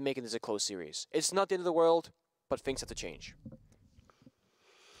at making this a close series. It's not the end of the world, but things have to change.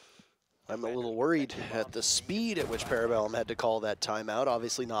 I'm a little worried at the speed at which Parabellum had to call that timeout,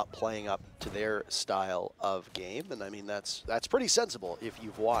 obviously not playing up to their style of game. And I mean, that's pretty sensible if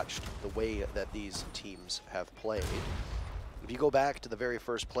you've watched the way that these teams have played. If you go back to the very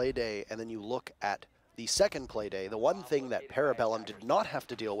first Playday and then you look at the second Playday, the one thing that Parabellum did not have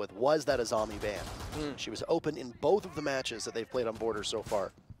to deal with was that Azami ban. She was open in both of the matches that they've played on Border so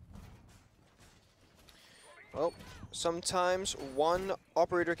far. Well, sometimes one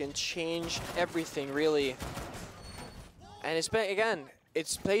operator can change everything, really. And it's, again,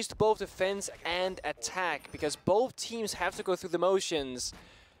 it's placed both defense and attack, because both teams have to go through the motions.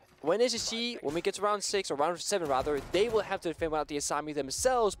 when SSG, when we get to round 6 or round 7 rather, they will have to defend without the Asami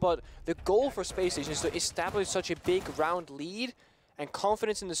themselves, but the goal for Spacestation is to establish such a big round lead and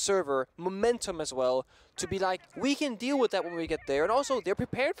confidence in the server, momentum as well, to be like, we can deal with that when we get there. And also, they're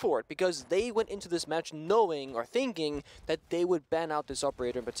prepared for it because they went into this match knowing or thinking that they would ban out this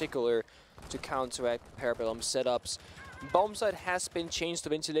operator in particular to counteract Parabellum setups. Bombsite has been changed to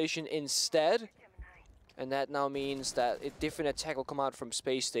ventilation instead, and that now means that a different attack will come out from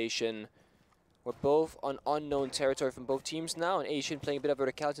Spacestation. We're both on unknown territory from both teams now, and Asian playing a bit of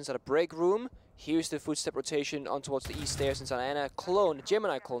verticality inside a break room. Here's the footstep rotation on towards the east stairs inside Anna. Clone,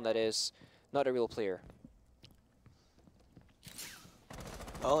 Gemini clone that is, not a real player.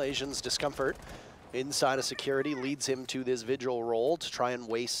 Well, Asian's discomfort inside of security leads him to this vigil role to try and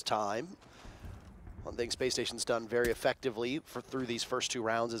waste time. One thing Spacestation's done very effectively through these first 2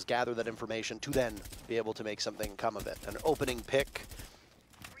 rounds is gather that information to then be able to make something come of it. An opening pick,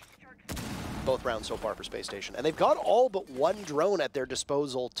 both rounds so far for Spacestation. And they've got all but 1 drone at their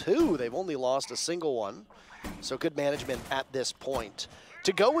disposal too. They've only lost a single one, so good management at this point.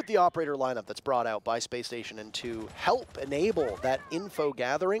 To go with the operator lineup that's brought out by Spacestation and to help enable that info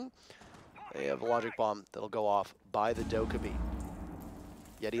gathering, they have a logic bomb that'll go off by the Dokkaebi.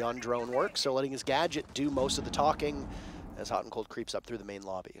 Yeti on drone work, so letting his gadget do most of the talking as Hot and Cold creeps up through the main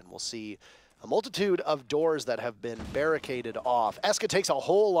lobby. And we'll see a multitude of doors that have been barricaded off. Eska takes a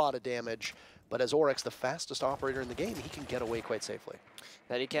whole lot of damage, but as Oryx, the fastest operator in the game, he can get away quite safely.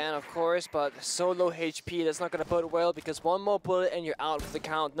 That he can, of course, but so low HP, that's not going to bode well because 1 more bullet and you're out for the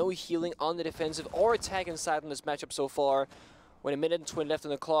count. No healing on the defensive or attack inside in this matchup so far. When 1 minute and 20 left on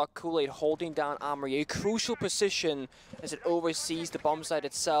the clock, Kool-Aid holding down Armory, a crucial position as it oversees the bomb site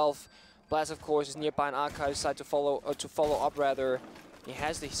itself. Blast, of course, is nearby an archive site to follow up rather. He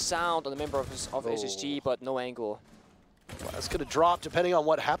has the sound on the member of SSG, but no angle. Well, that's going to drop depending on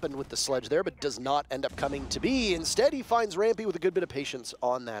what happened with the sledge there, but does not end up coming to be. Instead, he finds Rampy with a good bit of patience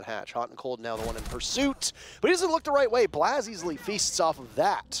on that hatch. Hot and Cold now the one in pursuit, but he doesn't look the right way. Blaz easily feasts off of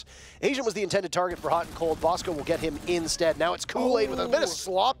that. Asian was the intended target for Hot and Cold. Bosco will get him instead. Now it's Kool-Aid with a bit of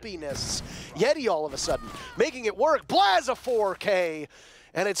sloppiness. Yeti all of a sudden making it work. Blaz a 4K,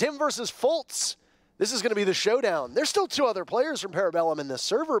 and it's him versus Fultz. This is going to be the showdown. There's still 2 other players from Parabellum in this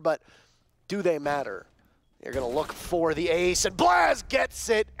server, but do they matter? You're going to look for the ace, and Blaz gets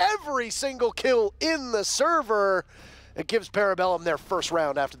it. Every single kill in the server. It gives Parabellum their first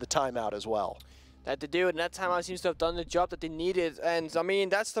round after the timeout as well. That to do it, and that timeout seems to have done the job that they needed. And, I mean,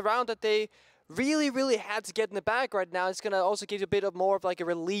 that's the round that they really had to get in the bag right now. It's going to also give you a bit of more of like a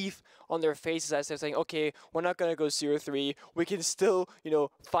relief on their faces as they're saying, okay, we're not going to go 0-3. We can still, you know,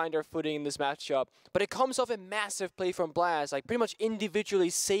 find our footing in this matchup. But it comes off a massive play from Blaz, like pretty much individually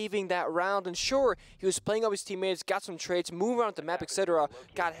saving that round. And sure, he was playing up his teammates, got some trades, moved around the map, etc.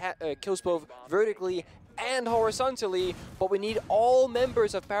 Got kills both vertically and horizontally, but we need all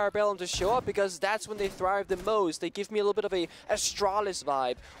members of Parabellum to show up because that's when they thrive the most. They give me a little bit of a Astralis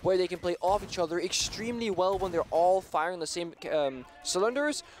vibe where they can play off each other extremely well when they're all firing the same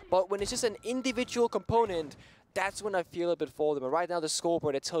cylinders, but when it's just an individual component, that's when I feel a bit for them. And right now the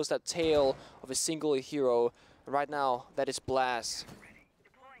scoreboard, it tells that tale of a single hero. And right now, that is Blast.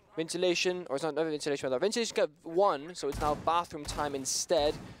 Ventilation, or it's not ventilation, rather. Ventilation got 1, so it's now bathroom time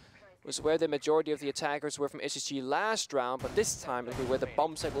instead. Was where the majority of the attackers were from SSG last round, but this time it'll be where the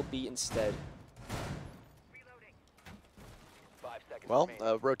bomb site will be instead. Well,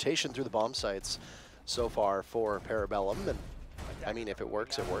 rotation through the bomb sites so far for Parabellum, and I mean, if it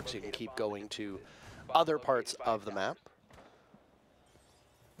works, it works. You can keep going to other parts of the map.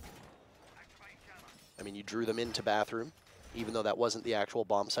 I mean, you drew them into bathroom, even though that wasn't the actual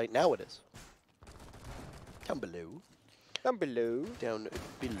bomb site. Now it is. Come below. Down below. Down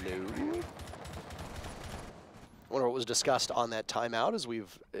below. I wonder what was discussed on that timeout, as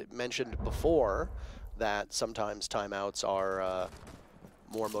we've mentioned before, that sometimes timeouts are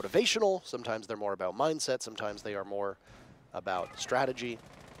more motivational, sometimes they're more about mindset, sometimes they are more about strategy.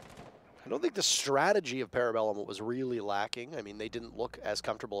 I don't think the strategy of Parabellum was really lacking. I mean, they didn't look as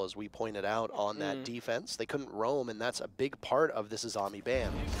comfortable as we pointed out on that defense. They couldn't roam, and that's a big part of this Azami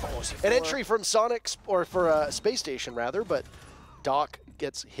ban. An entry from Sonic, or for Space Station rather, but Doc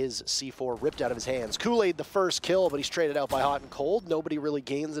gets his C4 ripped out of his hands. Kool-Aid the first kill, but he's traded out by Hot and Cold. Nobody really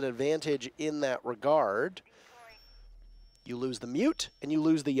gains an advantage in that regard. You lose the Mute, and you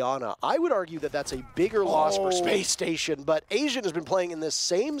lose the Yana. I would argue that that's a bigger loss for Space Station, but Asian has been playing in this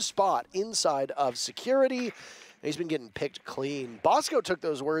same spot inside of security, and he's been getting picked clean. Bosco took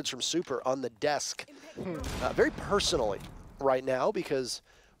those words from Super on the desk very personally right now, because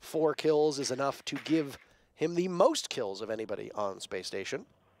 4 kills is enough to give him the most kills of anybody on Space Station.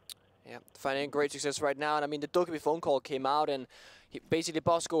 Yeah, finding great success right now. And I mean, the Dokkaebi phone call came out, and basically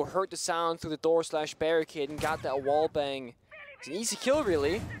Bosco heard the sound through the door/barricade and got that wall bang. It's an easy kill,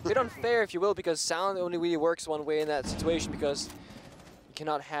 really. A bit unfair, if you will, because sound only really works one way in that situation, because you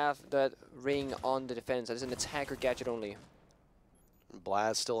cannot have that ring on the defense. That is an attacker gadget only.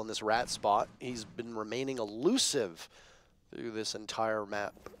 Blaz still in this rat spot. He's been remaining elusive through this entire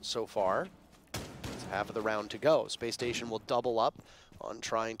map so far. It's half of the round to go. Spacestation will double up on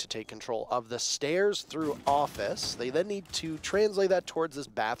trying to take control of the stairs through office. They then need to translate that towards this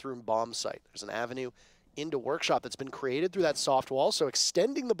bathroom bomb site. There's an avenue into workshop that's been created through that soft wall, so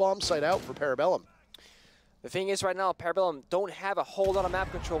extending the bomb site out for Parabellum. The thing is, right now, Parabellum don't have a whole lot of map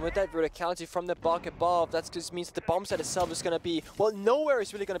control with that verticality from the block above. That just means the bomb site itself is going to be, well, nowhere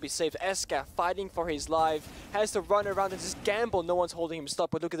is really going to be safe. Eska, fighting for his life, has to run around and just gamble. No one's holding him stop.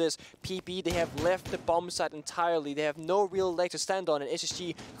 But look at this. PP, they have left the bomb site entirely. They have no real leg to stand on, and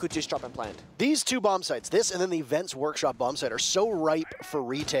SSG could just drop and plant. These two bomb sites, this and then the Vents Workshop bomb site, are so ripe for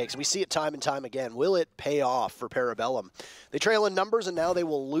retakes. We see it time and time again. Will it pay off for Parabellum? They trail in numbers, and now they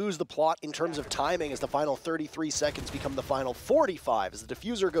will lose the plot in terms of timing as the final 33 seconds become the final 45. As the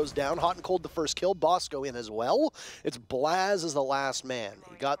diffuser goes down, Hot and Cold the first kill, Bosco in as well. It's Blaz as the last man.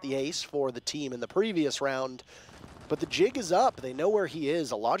 He got the ace for the team in the previous round, but the jig is up. They know where he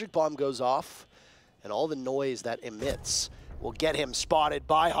is. A logic bomb goes off, and all the noise that emits will get him spotted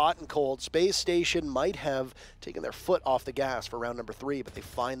by Hot and Cold. Space Station might have taken their foot off the gas for round number 3, but they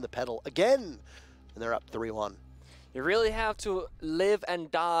find the pedal again, and they're up 3-1. You really have to live and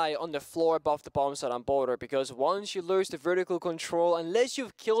die on the floor above the bomb site on border, because once you lose the vertical control, unless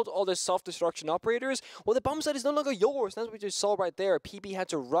you've killed all the soft destruction operators, well, the bomb site is no longer yours. That's what we just saw right there. PP had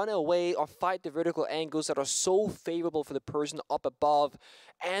to run away or fight the vertical angles that are so favorable for the person up above,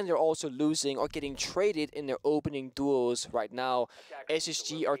 and they're also losing or getting traded in their opening duos right now.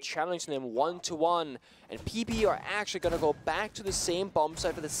 SSG are challenging them 1-1, and PP are actually going to go back to the same bomb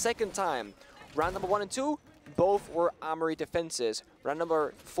site for the second time. Round number 1 and 2. Both were armory defenses. Round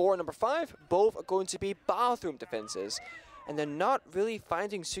number 4 and number 5, both are going to be bathroom defenses. And they're not really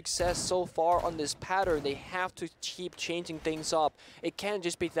finding success so far on this pattern. They have to keep changing things up. It can't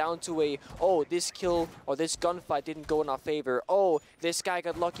just be down to a, oh, this kill or this gunfight didn't go in our favor. Oh, this guy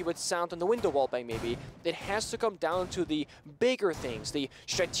got lucky with sound on the window wallbang maybe. It has to come down to the bigger things, the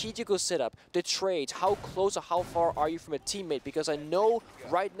strategical setup, the trades, how close or how far are you from a teammate? Because I know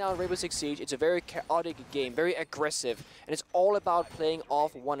right now in Rainbow Six Siege, it's a very chaotic game, very aggressive, and it's all about playing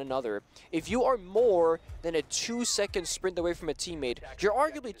off one another. If you are more than a 2-second sprint away from a teammate, you're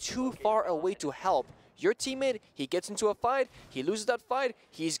arguably too far away to help. Your teammate, he gets into a fight, he loses that fight,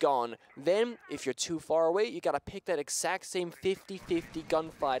 he's gone. Then, if you're too far away, you gotta pick that exact same 50-50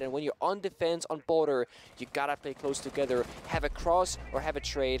 gunfight. And when you're on defense, on border, you gotta play close together. Have a cross or have a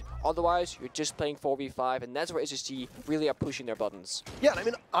trade. Otherwise, you're just playing 4v5, and that's where SSG really are pushing their buttons. Yeah, I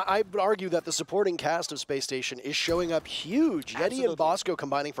mean, I would argue that the supporting cast of Space Station is showing up huge. Absolutely. Yeti and Bosco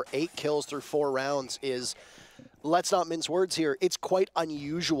combining for 8 kills through 4 rounds is, let's not mince words here, it's quite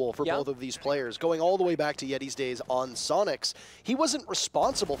unusual for both of these players. Going all the way back to Yeti's days on Sonics, he wasn't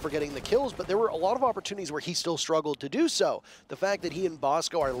responsible for getting the kills, but there were a lot of opportunities where he still struggled to do so. The fact that he and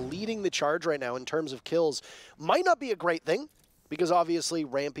Bosco are leading the charge right now in terms of kills might not be a great thing, because obviously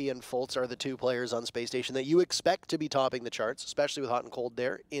Rampy and Fultz are the 2 players on Space Station that you expect to be topping the charts, especially with Hot and Cold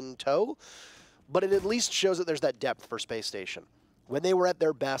there in tow. But it at least shows that there's that depth for Space Station. When they were at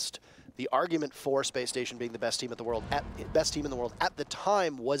their best, the argument for Space Station being the best team in the world at the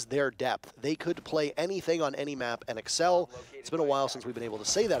time was their depth. They could play anything on any map and excel. It's been a while since we've been able to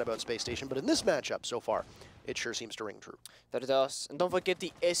say that about Space Station, but in this matchup so far, it sure seems to ring true. That it does. And don't forget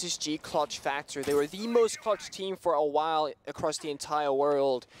the SSG clutch factor. They were the most clutch team for a while across the entire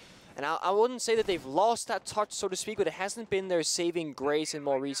world. And I wouldn't say that they've lost that touch, so to speak, but it hasn't been their saving grace in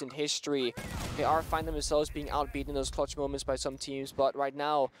more recent history. They are finding themselves being outbeaten in those clutch moments by some teams, but right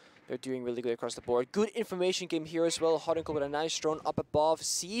now, they're doing really good across the board. Good information game here as well. Hot and Cold with a nice drone up above.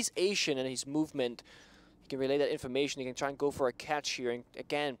 Sees Asian and his movement. He can relay that information. He can try and go for a catch here and,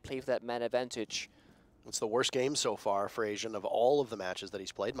 again, play for that man advantage. It's the worst game so far for Asian of all of the matches that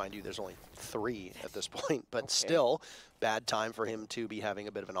he's played. Mind you, there's only 3 at this point, but still, bad time for him to be having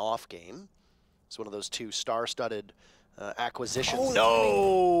a bit of an off game. It's one of those 2 star-studded acquisitions. Oh,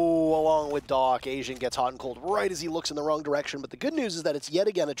 no! Along with Doc, Asian gets Hot and Cold right as he looks in the wrong direction, but the good news is that it's yet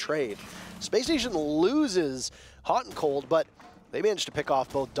again a trade. Space Station loses Hot and Cold, but they managed to pick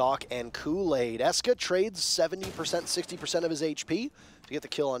off both Doc and Kool-Aid. Eska trades 70%, 60% of his HP to get the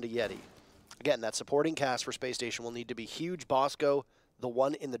kill onto Yeti. Again, that supporting cast for Space Station will need to be huge. Bosco, the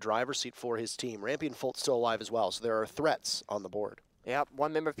one in the driver's seat for his team. Rampy and Fultz still alive as well, so there are threats on the board. Yeah,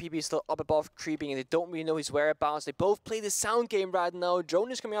 one member of PB is still up above, creeping, and they don't really know his whereabouts. They both play the sound game right now.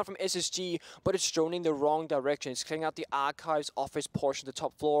 Drone is coming out from SSG, but it's droning the wrong direction. It's clearing out the archives office portion of the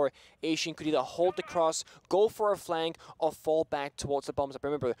top floor. Asian could either hold the cross, go for a flank, or fall back towards the bombs. But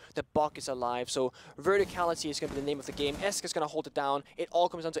remember, the buck is alive, so verticality is going to be the name of the game. Esk is going to hold it down. It all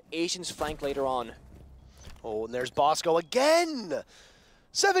comes down to Asian's flank later on. Oh, and there's Bosco again!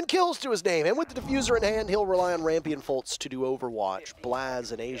 7 kills to his name, and with the diffuser in hand, he'll rely on Rampy and Foltz to do Overwatch.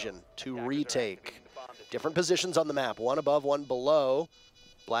 Blaz and Asian to retake. Different positions on the map, one above, one below.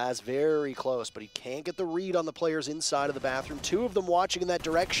 Blaz very close, but he can't get the read on the players inside of the bathroom. 2 of them watching in that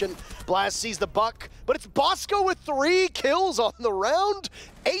direction. Blaz sees the buck, but it's Bosco with 3 kills on the round.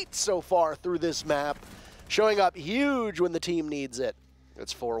 8 so far through this map, showing up huge when the team needs it.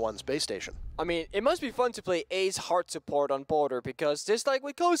 It's 4-1 Space Station. I mean, it must be fun to play Ace hard support on Border, because just like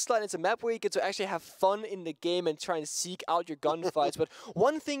with Coastline, it's a map where you get to actually have fun in the game and try and seek out your gunfights. But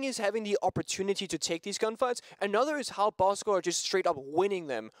one thing is having the opportunity to take these gunfights. Another is how Bosco are just straight up winning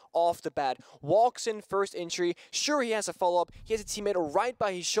them off the bat. Walks in first entry. Sure, he has a follow-up. He has a teammate right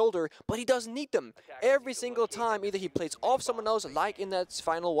by his shoulder, but he doesn't need them. Every single time, either he plays off someone else, like in that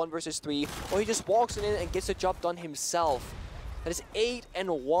final 1 versus 3, or he just walks in and gets the job done himself. That is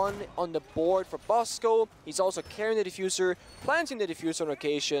 8-1 on the board for Bosco. He's also carrying the diffuser, planting the diffuser on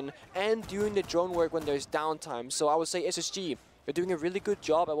occasion, and doing the drone work when there's downtime. So I would say SSG, they're doing a really good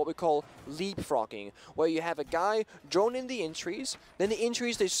job at what we call leapfrogging, where you have a guy drone in the entries, then the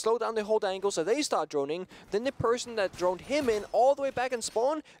entries, they slow down the hold angle so they start droning, then the person that droned him in all the way back in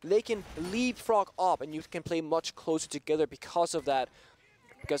spawn, they can leapfrog up, and you can play much closer together because of that.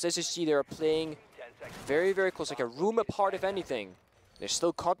 Because SSG, they're playing very, very close, like a room apart if anything. They're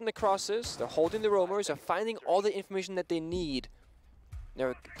still cutting the crosses, they're holding the roamers, they're finding all the information that they need.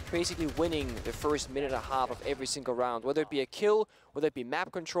 They're basically winning the first minute and a half of every single round, whether it be a kill, whether it be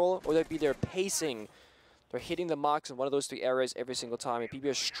map control, whether it be their pacing. They're hitting the marks in one of those 3 areas every single time, and people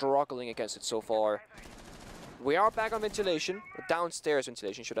are struggling against it so far. We are back on ventilation, or downstairs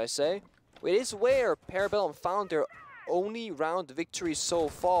ventilation, should I say. It is where Parabellum found their only round victory so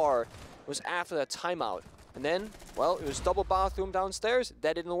far. Was after that timeout. And then, well, it was double bathroom downstairs.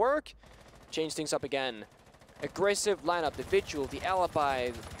 That didn't work. Change things up again. Aggressive lineup, the Vigil, the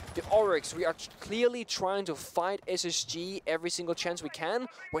Alibi, the Oryx. We are clearly trying to fight SSG every single chance we can.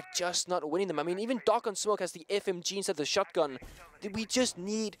 We're just not winning them. I mean, even Doc on Smoke has the FMG instead of the shotgun. We just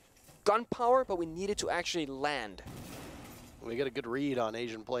need gun power, but we need it to actually land. We get a good read on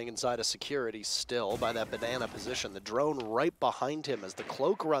Asian playing inside of security still by that banana position. The drone right behind him as the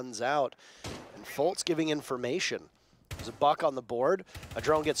cloak runs out. And Foltz giving information. There's a buck on the board. A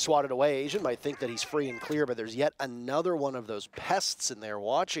drone gets swatted away. Asian might think that he's free and clear, but there's yet another one of those pests in there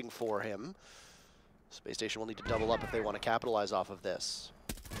watching for him. Space Station will need to double up if they want to capitalize off of this.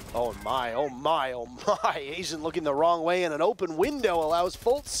 Oh my, oh my, oh my. Asian looking the wrong way, and an open window allows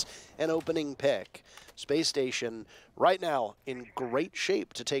Foltz an opening pick. Space Station right now in great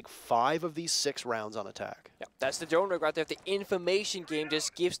shape to take 5 of these 6 rounds on attack. Yeah, that's the drone work right there. The information game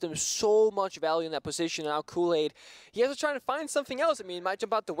just gives them so much value in that position. Now Kool-Aid, he has to try to find something else. I mean, he might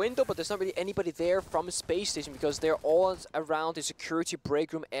jump out the window, but there's not really anybody there from Space Station because they're all around the security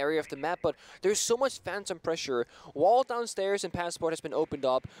break room area of the map. But there's so much phantom pressure. Wall downstairs and passport has been opened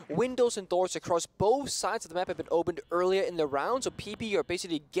up. Windows and doors across both sides of the map have been opened earlier in the round. So PP are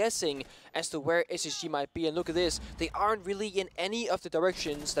basically guessing as to where SSG might be. And look at this. They aren't really in any of the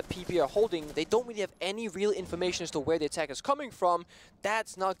directions that PP are holding. They don't really have any real information as to where the attack is coming from.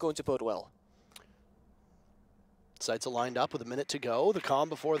 That's not going to bode well. Sights are lined up with a minute to go. The calm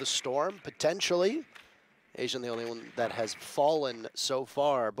before the storm, potentially. Asian the only one that has fallen so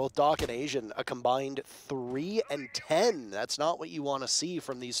far. Both Doc and Asian a combined 3 and 10. That's not what you want to see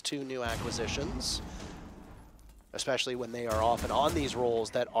from these 2 new acquisitions. Especially when they are often on these roles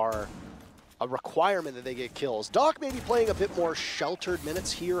that are a requirement that they get kills. Doc may be playing a bit more sheltered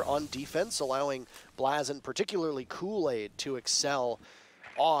minutes here on defense, allowing Blaz and particularly Kool-Aid to excel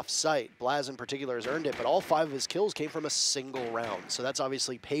off-site. Blaz in particular has earned it, but all 5 of his kills came from a single round. So that's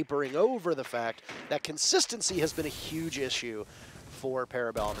obviously papering over the fact that consistency has been a huge issue for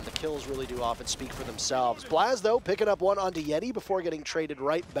Parabellum, and the kills really do often speak for themselves. Blaz, though, picking up one onto Yeti before getting traded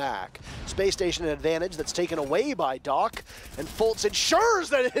right back. Space Station an advantage that's taken away by Doc, and Foltz ensures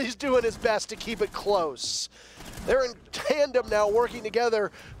that he's doing his best to keep it close. They're in tandem now, working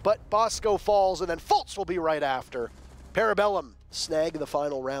together, but Bosco falls, and then Foltz will be right after. Parabellum snag the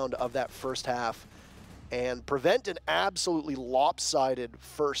final round of that first half and prevent an absolutely lopsided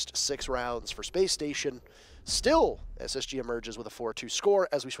first 6 rounds for Space Station. Still, SSG emerges with a 4-2 score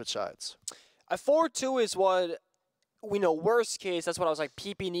as we switch sides. A 4-2 is what we know worst case, that's what I was like,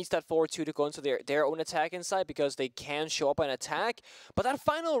 PP needs that 4-2 to go into their own attack inside because they can show up and attack. But that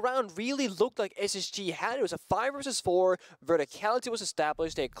final round really looked like SSG had it. It was a 5 versus 4. Verticality was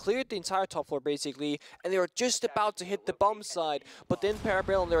established. They cleared the entire top floor basically, and they were just about to hit the bomb side. But then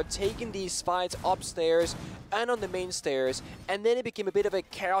Parabellum, they were taking these fights upstairs and on the main stairs, and then it became a bit of a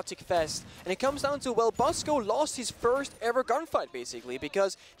chaotic fest. And it comes down to, well, Bosco lost his first ever gunfight basically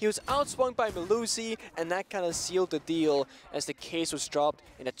because he was outswung by Melusi, and that kind of sealed the deal as the case was dropped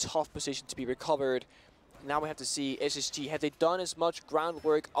in a tough position to be recovered. Now we have to see SSG, have they done as much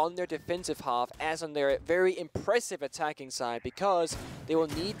groundwork on their defensive half as on their very impressive attacking side, because they will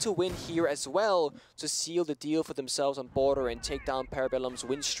need to win here as well to seal the deal for themselves on border and take down Parabellum's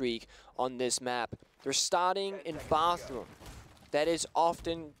win streak on this map. They're starting in bathroom. That is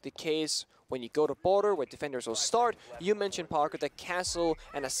often the case when you go to border, where defenders will start. You mentioned, Parker, that Castle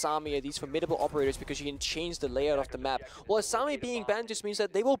and Asami are these formidable operators because you can change the layout of the map. Well, Asami being banned just means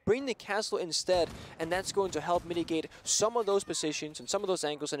that they will bring the Castle instead, and that's going to help mitigate some of those positions and some of those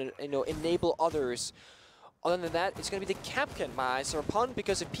angles and, you know, enable others. Other than that, it's going to be the Capcan my eyes are upon,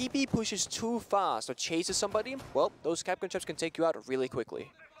 because if PP pushes too fast or chases somebody, well, those Capcan traps can take you out really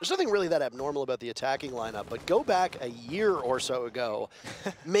quickly. There's nothing really that abnormal about the attacking lineup, but go back a year or so ago,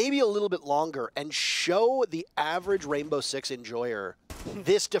 maybe a little bit longer, and show the average Rainbow Six enjoyer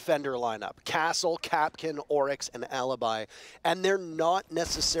this defender lineup: Castle, Capcan, Oryx, and Alibi. And they're not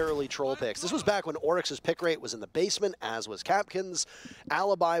necessarily troll picks. This was back when Oryx's pick rate was in the basement, as was Capcan's.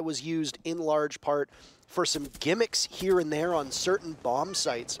 Alibi was used in large part for some gimmicks here and there on certain bomb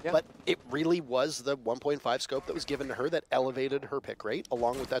sites, but it really was the 1.5 scope that was given to her that elevated her pick rate,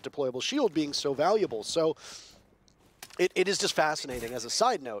 along with that deployable shield being so valuable. So it is just fascinating, as a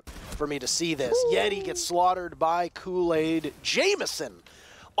side note, for me to see this. Yeti gets slaughtered by Kool-Aid. Jameson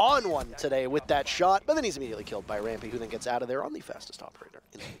on one today with that shot, but then he's immediately killed by Rampy, who then gets out of there on the fastest operator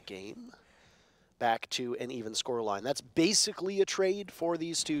in the game. Back to an even scoreline. That's basically a trade for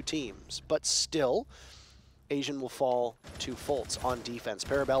these two teams, but still, Asian will fall to Fultz on defense.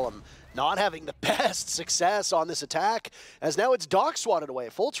 Parabellum not having the best success on this attack, as now it's Doc swatted away.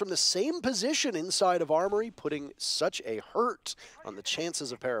 Fultz from the same position inside of Armory, putting such a hurt on the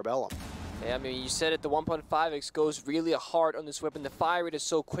chances of Parabellum. Yeah, I mean, you said it, the 1.5x goes really hard on this weapon. The fire rate is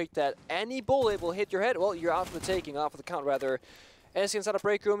so quick that any bullet will hit your head. Well, you're out for the taking, out for the count rather. SK inside of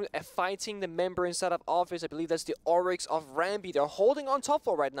break room, fighting the member inside of office. I believe that's the Oryx of Rampy. They're holding on top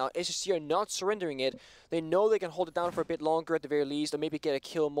floor right now. SSG are not surrendering it. They know they can hold it down for a bit longer at the very least, or maybe get a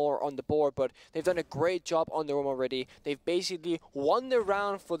kill more on the board, but they've done a great job on their own already. They've basically won the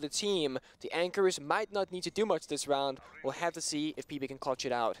round for the team. The Anchors might not need to do much this round. We'll have to see if PP can clutch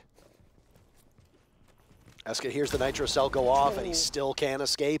it out. Eska hears the Nitro Cell go off, and he still can't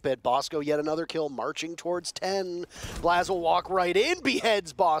escape it. Bosco, yet another kill, marching towards 10. Blaz will walk right in,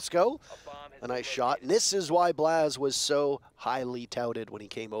 beheads Bosco. A nice shot, and this is why Blaz was so highly touted when he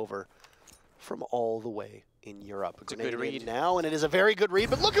came over from all the way in Europe. It's a good read now, and it is a very good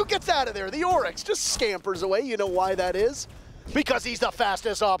read, but look who gets out of there. The Oryx just scampers away. You know why that is? Because he's the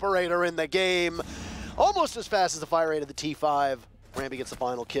fastest operator in the game. Almost as fast as the fire rate of the T5. Rampy gets the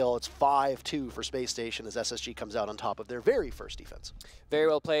final kill. It's 5-2 for Space Station as SSG comes out on top of their very first defense. Very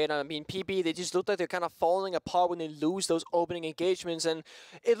well played. I mean, PP, they just look like they're kind of falling apart when they lose those opening engagements, and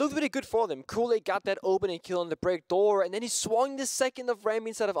it looked really good for them. Kool-Aid got that opening kill on the break door, and then he swung the second of Rampy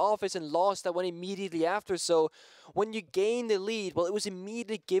inside of office and lost that one immediately after. So when you gain the lead, well, it was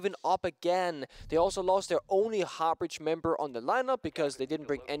immediately given up again. They also lost their only Heartbridge member on the lineup because they didn't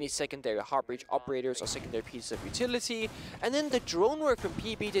bring any secondary Heartbridge operators or secondary pieces of utility. And then the drone work from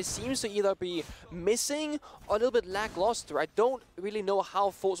PP just seems to either be missing or a little bit lackluster. I don't really know how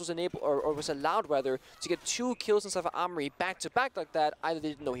Fultz was enabled or was allowed rather to get 2 kills inside of Armory back to back like that. Either they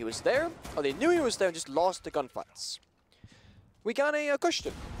didn't know he was there, or they knew he was there and just lost the gunfights. We got a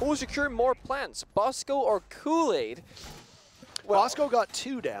question. Who will secure more plants, Bosco or Kool-Aid? Well, Bosco got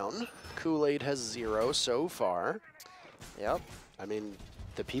 2 down. Kool-Aid has 0 so far. Yep. I mean,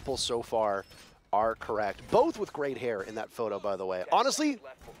 the people so far are correct. Both with great hair in that photo, by the way. Honestly,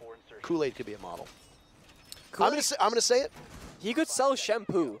 Kool-Aid could be a model. I'm gonna say it. He could sell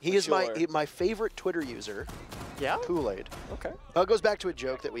shampoo. He is my favorite Twitter user. Yeah? Kool-Aid. Okay. It goes back to a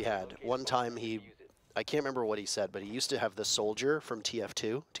joke that we had. One time I can't remember what he said, but he used to have the soldier from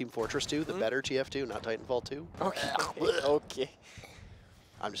TF2, Team Fortress 2, the better TF2, not Titanfall 2. Okay. Okay.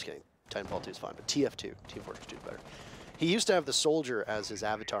 I'm just kidding. Titanfall 2 is fine, but TF2, Team Fortress 2 is better. He used to have the soldier as his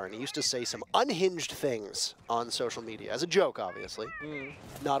avatar, and he used to say some unhinged things on social media, as a joke, obviously.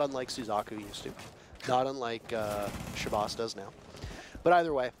 Not unlike Suzaku used to. Not unlike Shabazz does now. But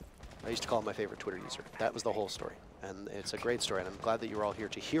either way, I used to call him my favorite Twitter user. That was the whole story. And it's a great story, and I'm glad that you were all here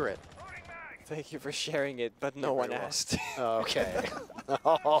to hear it. Thank you for sharing it, but no one asked. Okay.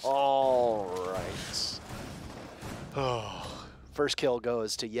 All right. Oh, first kill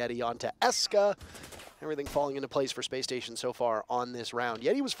goes to Yeti onto Eska. Everything falling into place for Spacestation so far on this round.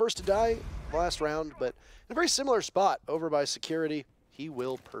 Yeti was first to die last round, but in a very similar spot over by security. He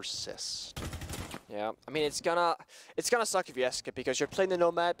will persist. Yeah, I mean, it's gonna suck if you Eska, because you're playing the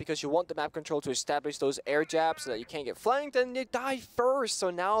Nomad, because you want the map control to establish those air jabs so that you can't get flanked, and you die first. So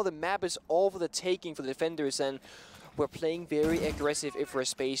now the map is all for the taking for the defenders, and we're playing very aggressive if we're a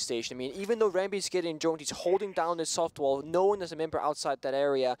Space Station. I mean, even though Ramby's getting droned, he's holding down the soft wall. No one is a member outside that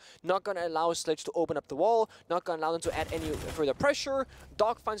area. Not going to allow Sledge to open up the wall. Not going to allow them to add any further pressure.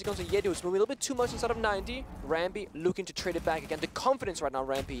 Dog finds it comes to Yeti, who's moving a little bit too much inside of 90. Ramby looking to trade it back again. The confidence right now,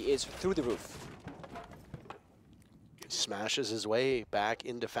 Ramby, is through the roof. Smashes his way back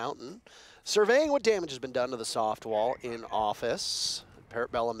into Fountain. Surveying what damage has been done to the soft wall in Office.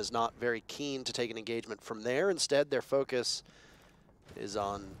 Parabellum is not very keen to take an engagement from there. Instead, their focus is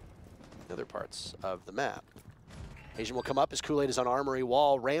on other parts of the map. Asian will come up as Kool-Aid is on Armory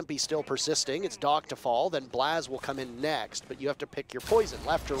Wall. Rampy still persisting. It's Doc to fall. Then Blaz will come in next. But you have to pick your poison,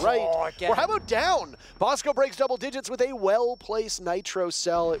 left or right. Or how about down? Bosco breaks double digits with a well-placed Nitro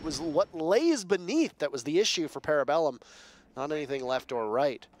cell. It was what lays beneath that was the issue for Parabellum. Not anything left or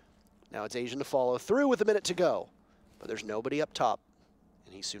right. Now it's Asian to follow through with a minute to go. But there's nobody up top.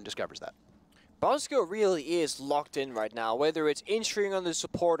 And he soon discovers that. Bosco really is locked in right now, whether it's ensuring on the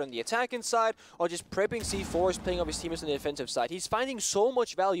support on the attacking side or just prepping C4s, playing up his teammates on the defensive side. He's finding so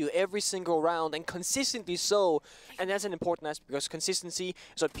much value every single round, and consistently so, and that's an important aspect because consistency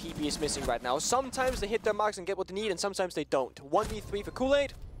is what PB is missing right now. Sometimes they hit their marks and get what they need, and sometimes they don't. 1v3 for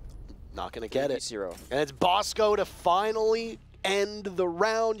Kool-Aid. Not going to get it. 0. And it's Bosco to finally end the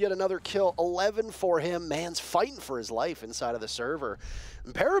round. Yet another kill, 11 for him. Man's fighting for his life inside of the server.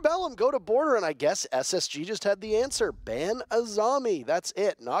 And Parabellum go to border, and I guess SSG just had the answer. Ban Azami. That's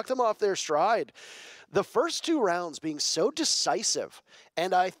it. Knocked them off their stride. The first 2 rounds being so decisive,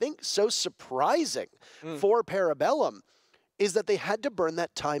 and I think so surprising for Parabellum, is that they had to burn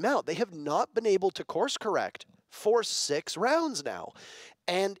that timeout. They have not been able to course correct for 6 rounds now.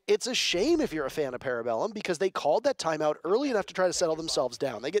 And it's a shame if you're a fan of Parabellum, because they called that timeout early enough to try to settle themselves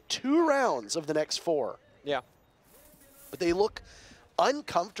down. They get 2 rounds of the next 4. Yeah. But they look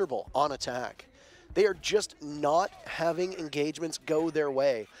uncomfortable on attack. They are just not having engagements go their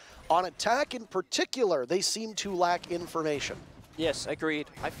way. On attack in particular, they seem to lack information. Yes, agreed.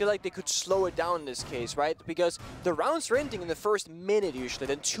 I feel like they could slow it down in this case, right? Because the rounds are ending in the first minute usually,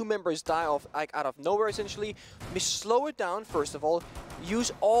 then 2 members die off out of nowhere essentially. Slow it down first of all.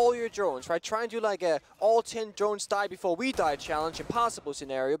 Use all your drones, right? Try and do like a all 10 drones die before we die challenge, impossible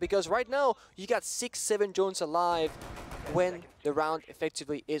scenario, because right now you got 6-7 drones alive when the round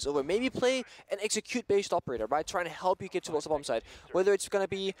effectively is over. Maybe play an execute-based operator, right? Trying to help you get towards the bomb side. Whether it's going to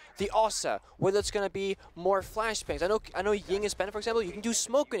be the Ossa, whether it's going to be more flashbangs. I know Ying is banned, for example. You can do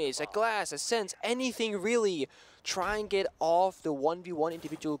smoke grenades, a glass, a sense, anything really. Try and get off the 1v1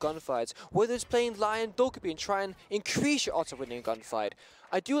 individual gunfights. Whether it's playing Lion Dokkaebi and try and increase your odds of winning a gunfight.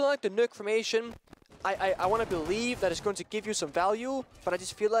 I do like the nuke formation. I want to believe that it's going to give you some value, but I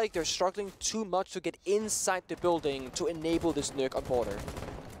just feel like they're struggling too much to get inside the building to enable this nuke on border.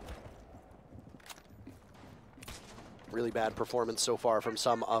 Really bad performance so far from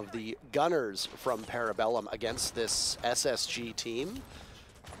some of the gunners from Parabellum against this SSG team.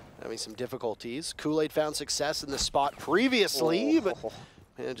 Having some difficulties. Kool-Aid found success in the spot previously, but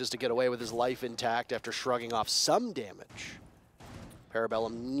just to get away with his life intact after shrugging off some damage.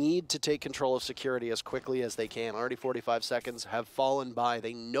 Parabellum need to take control of security as quickly as they can. Already 45 seconds have fallen by.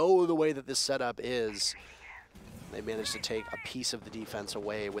 They know the way that this setup is. They managed to take a piece of the defense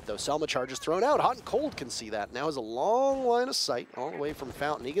away with those Selma charges thrown out. Hot and Cold can see that. Now has a long line of sight all the way from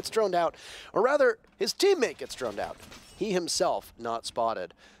Fountain. He gets droned out, or rather, his teammate gets droned out. He himself not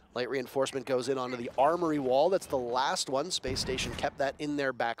spotted. Light reinforcement goes in onto the Armory Wall. That's the last one. Space Station kept that in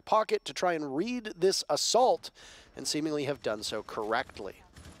their back pocket to try and read this assault, and seemingly have done so correctly.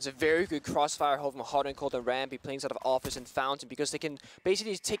 It's a very good crossfire hold from Hot and Cold and Ramby playing out of Office and Fountain, because they can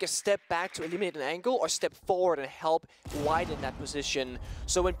basically take a step back to eliminate an angle or step forward and help widen that position.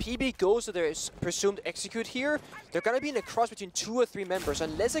 So when PB goes to their presumed execute here, they're going to be in a cross between 2 or 3 members.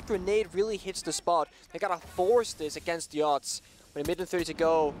 Unless a grenade really hits the spot, they got to force this against the odds. When a minute and 30 to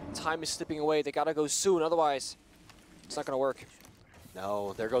go, time is slipping away. They got to go soon, otherwise it's not going to work.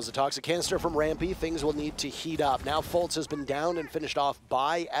 No, there goes the toxic canister from Rampy. Things will need to heat up. Now Fultz has been downed and finished off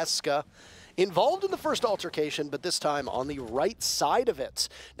by Eska. involved in the first altercation, but this time on the right side of it.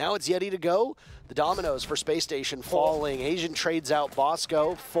 Now it's Yeti to go. The dominoes for Space Station falling. Asian trades out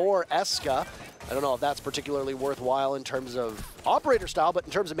Bosco for Eska. I don't know if that's particularly worthwhile in terms of operator style, but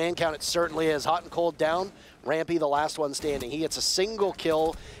in terms of man count, it certainly is. Hot and cold down. Rampy, the last one standing. He gets a single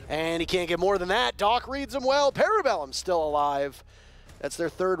kill, and he can't get more than that. Doc reads him well. Parabellum still alive. That's their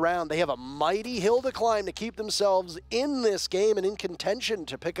third round. They have a mighty hill to climb to keep themselves in this game and in contention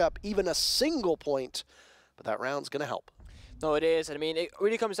to pick up even a single point. But that round's going to help. No, it is. I mean, it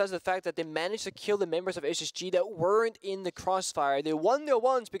really comes down to the fact that they managed to kill the members of SSG that weren't in the crossfire. They won their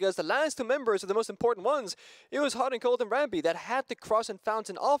ones because the last two members are the most important ones. It was Hot and Cold and Rampy that had the cross and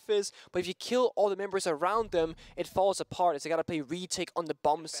fountain office, but if you kill all the members around them, it falls apart. It's they gotta play retake on the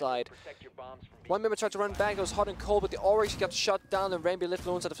bomb side. One member tried to run back, it was Hot and Cold, but the Oryx got shot down and Rampy left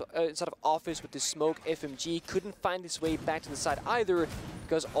alone inside of office with the smoke. FMG couldn't find his way back to the side either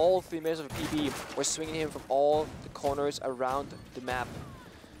because all three members of PB were swinging him from all the corners around the map.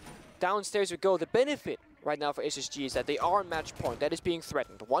 Downstairs we go. The benefit right now for SSG is that they are match point. That is being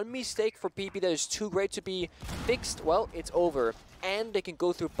threatened. One mistake for PP that is too great to be fixed, well, it's over. And they can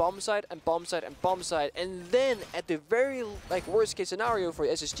go through bomb site and bomb site and bomb site. And then at the very worst case scenario for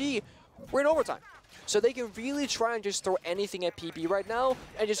SSG, we're in overtime. So they can really try and just throw anything at PP right now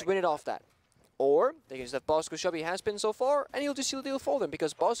and just win it off that. Or they can just have Bosco shove he has been so far, and he'll just seal the deal for them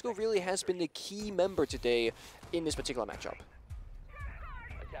because Bosco really has been the key member today in this particular matchup.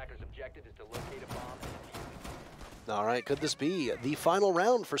 Attacker's objective is to locate a bomb. All right, could this be the final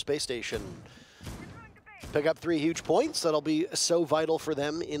round for Space Station? Pick up 3 huge points. That'll be so vital for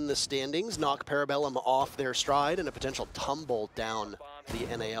them in the standings. Knock Parabellum off their stride and a potential tumble down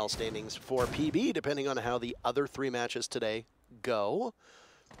the NAL standings for PB, depending on how the other 3 matches today go.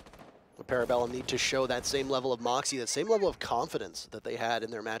 Parabellum need to show that same level of moxie, that same level of confidence that they had in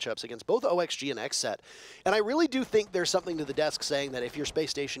their matchups against both OXG and XSET. And I really do think there's something to the desk saying that if you're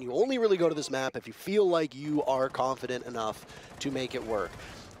Space Station, you only really go to this map if you feel like you are confident enough to make it work.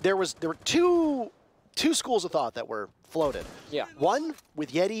 There were two schools of thought that were floated. Yeah. One,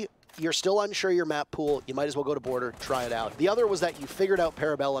 with Yeti, you're still unsure your map pool, you might as well go to border, try it out. The other was that you figured out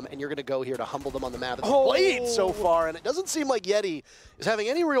Parabellum and you're going to go here to humble them on the map. It's played so far, and it doesn't seem like Yeti is having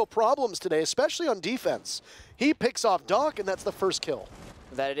any real problems today, especially on defense. He picks off Doc, and that's the first kill.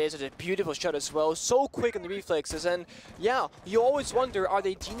 That it is. It's a beautiful shot as well. So quick on the reflexes. And yeah, you always wonder, are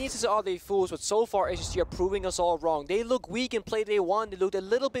they geniuses or are they fools? But so far, SSG are proving us all wrong. They look weak in Playday 1. They looked a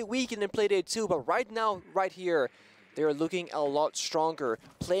little bit weak in Playday 2. But right now, right here, they are looking a lot stronger.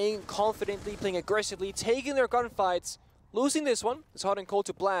 Playing confidently, playing aggressively, taking their gunfights. Losing this one. It's Hot and Cold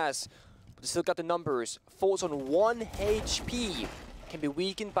to Blast. But they still got the numbers. Falls on 1 HP. Can be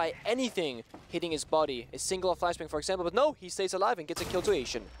weakened by anything hitting his body. A single flashbang, for example, but no, he stays alive and gets a kill to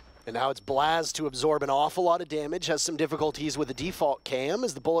Asian. And now it's Blaz to absorb an awful lot of damage, has some difficulties with the default cam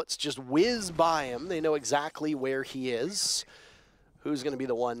as the bullets just whiz by him. They know exactly where he is. Who's going to be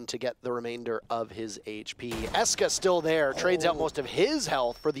the one to get the remainder of his HP? Eska still there, trades out most of his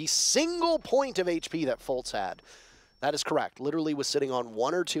health for the single point of HP that Fultz had. That is correct, literally was sitting on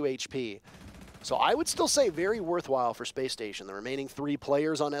 1 or 2 HP. So I would still say very worthwhile for Space Station. The remaining 3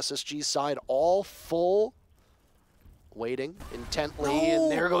 players on SSG's side, all full, waiting intently,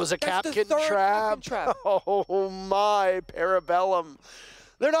 and there goes a Capkin trap. Oh my, Parabellum.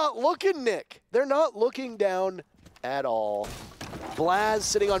 They're not looking, Nick. They're not looking down at all. Blaz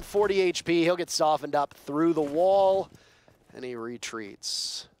sitting on 40 HP. He'll get softened up through the wall, and he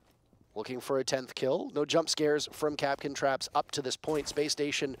retreats. Looking for a 10th kill. No jump scares from Capkin traps up to this point. Space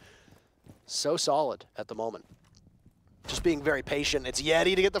Station so solid at the moment. Just being very patient. It's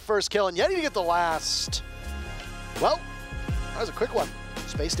Yeti to get the first kill and Yeti to get the last. Well, that was a quick one.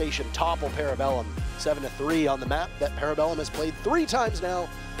 Space Station topple Parabellum 7-3 on the map that Parabellum has played 3 times now,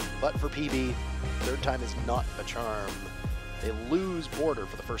 but for PB, 3rd time is not a charm. They lose border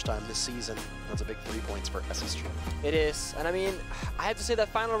for the first time this season. That's a big 3 points for SSG. It is, and I mean, I have to say that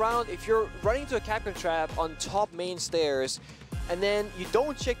final round, if you're running into a Capkin trap on top main stairs, and then you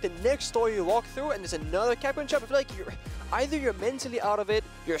don't check the next door you walk through, and there's another Capkin trap, I feel like either you're mentally out of it,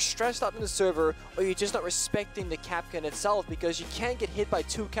 you're stressed out in the server, or you're just not respecting the Capkin itself, because you can't get hit by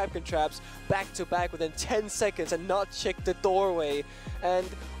 2 Capkin traps back to back within 10 seconds and not check the doorway. And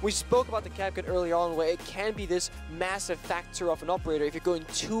we spoke about the Capkin earlier on, where it can be this massive factor of an operator if you're going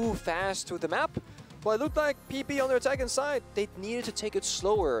too fast through the map. Well, it looked like PP on their attacking side, they needed to take it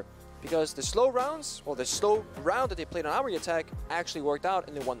slower, because the slow rounds, or the slow round that they played on our attack, actually worked out,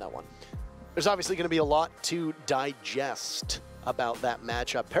 and they won that one. There's obviously going to be a lot to digest about that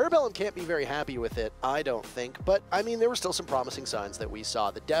matchup. Parabellum can't be very happy with it, I don't think. But, I mean, there were still some promising signs that we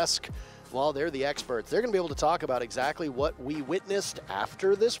saw. The desk Well, they're the experts. They're going to be able to talk about exactly what we witnessed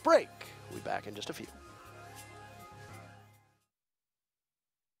after this break. We'll be back in just a few.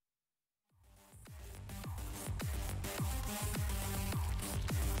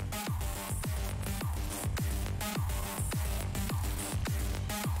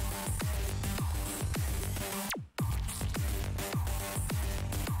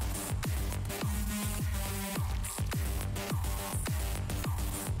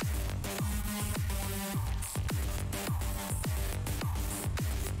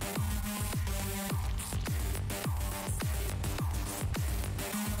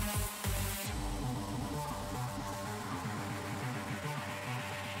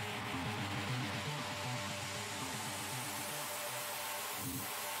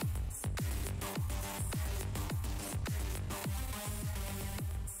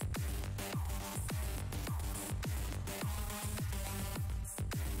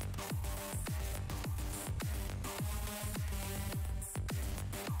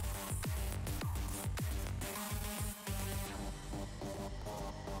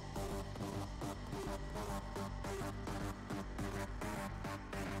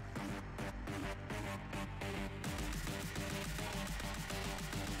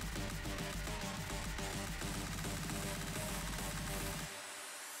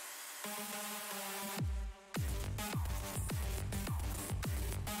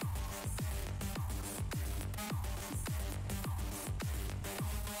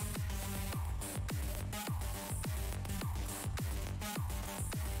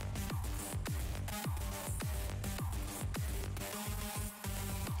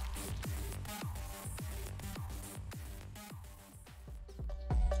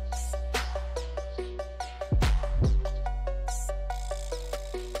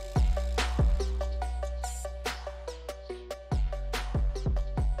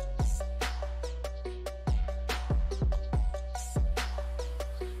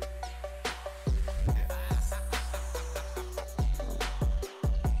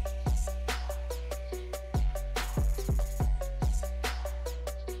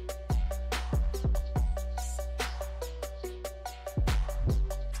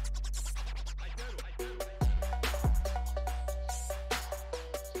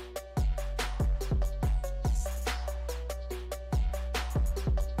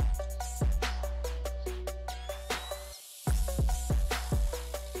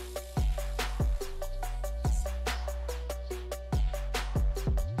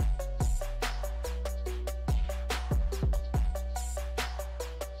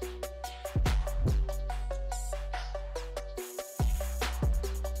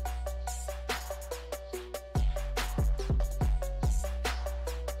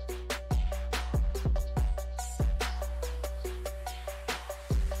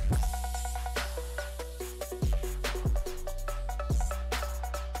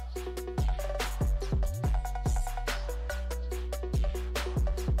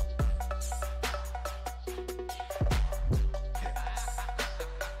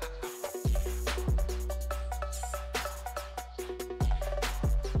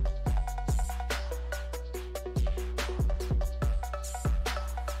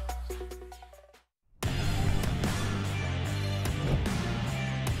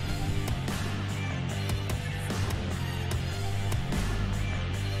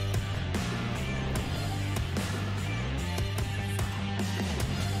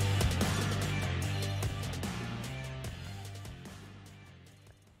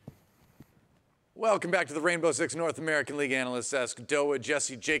 Welcome back to the Rainbow Six North American League Analyst-esque Doa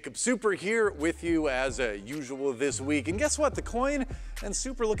Jesse Jacob Super here with you as usual this week. And guess what? The Coin and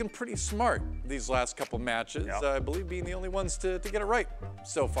Super looking pretty smart these last couple matches. Yep. I believe being the only ones to get it right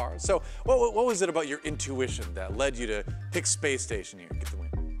so far. So what was it about your intuition that led you to pick Space Station here and get the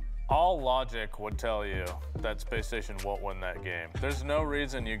win? All logic would tell you that Space Station won't win that game. There's no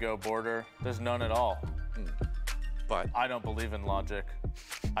reason you go border. There's none at all. But I don't believe in logic.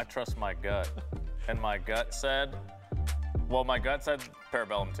 I trust my gut. And my gut said, well, my gut said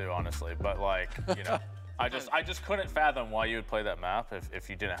Parabellum too, honestly. But like, you know, I just couldn't fathom why you would play that map if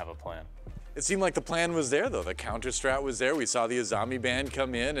you didn't have a plan. It seemed like the plan was there, though. The counter strat was there. We saw the Azami band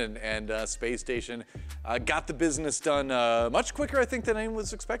come in, and Space Station got the business done much quicker, I think, than anyone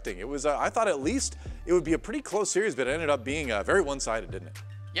was expecting. It was, I thought at least it would be a pretty close series, but it ended up being very one-sided, didn't it?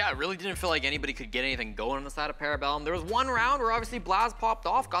 Yeah, it really didn't feel like anybody could get anything going on the side of Parabellum. There was one round where obviously Blaz popped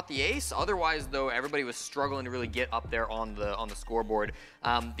off, got the ace. Otherwise, though, everybody was struggling to really get up there on the scoreboard.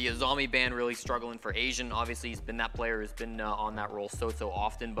 The Azami band really struggling for Asian. Obviously, he's been that player who's been on that role so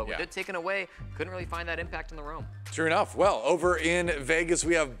often, but with it taken away, couldn't really find that impact in the roam. True enough. Well, over in Vegas,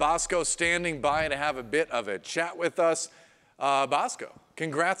 we have Bosco standing by to have a bit of a chat with us. Bosco,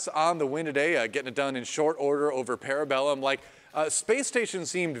 congrats on the win today, getting it done in short order over Parabellum. Space Station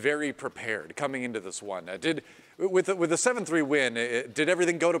seemed very prepared coming into this one. With the 7-3 win, did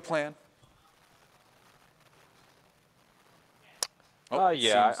everything go to plan?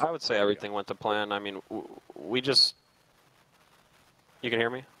 Yeah, I would say everything went to plan. I mean, we just... You can hear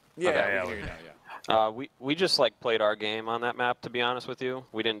me? Yeah, okay. we can hear you now, yeah. We just played our game on that map, to be honest with you.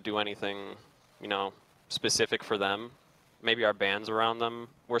 We didn't do anything, specific for them. Maybe our bands around them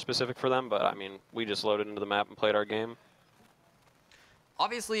were specific for them, but I mean, we just loaded into the map and played our game.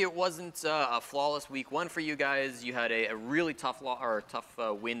 Obviously, it wasn't a flawless week one for you guys. You had a really tough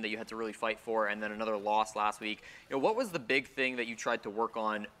win that you had to really fight for, and then another loss last week. What was the big thing that you tried to work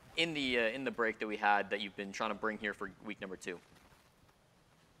on in the break that we had that you've been trying to bring here for week number 2?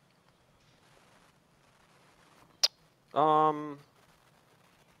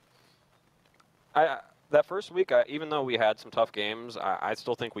 That first week, even though we had some tough games, I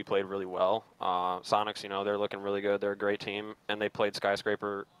still think we played really well. Sonics, they're looking really good. They're a great team, and they played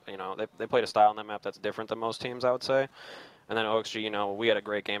Skyscraper. They played a style on that map that's different than most teams, I would say. And then OXG, we had a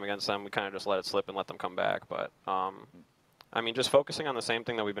great game against them. We kind of just let it slip and let them come back. But, I mean, just focusing on the same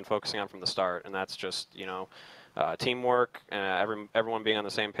thing that we've been focusing on from the start, and that's just, teamwork, and everyone being on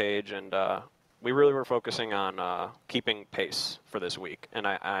the same page, and we really were focusing on keeping pace for this week. And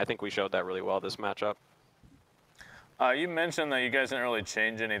I think we showed that really well this matchup. You mentioned that you guys didn't really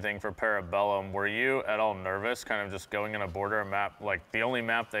change anything for Parabellum. Were you at all nervous, kind of just going in a border map, like the only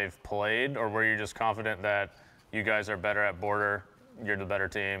map they've played, or were you just confident that you guys are better at border, you're the better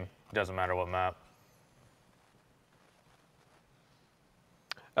team, doesn't matter what map?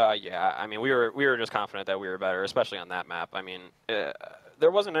 Yeah, I mean, we were just confident that we were better, especially on that map. I mean, there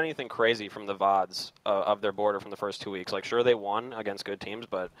wasn't anything crazy from the VODs of their border from the first 2 weeks. Sure, they won against good teams,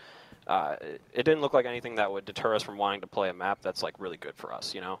 but it didn't look like anything that would deter us from wanting to play a map that's really good for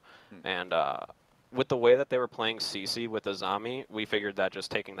us, And with the way that they were playing CC with Azami, we figured that just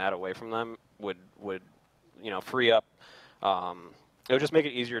taking that away from them would free up. It would just make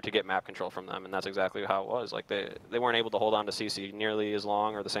it easier to get map control from them, and that's exactly how it was. They weren't able to hold on to CC nearly as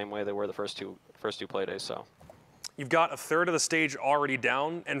long or the same way they were the first two Playdays. So. You've got a third of the stage already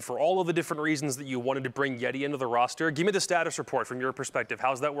down, and for all of the different reasons that you wanted to bring Yeti into the roster, give me the status report from your perspective.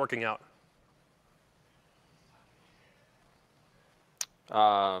 How's that working out?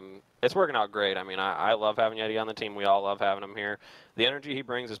 It's working out great. I mean, I love having Yeti on the team. We all love having him here. The energy he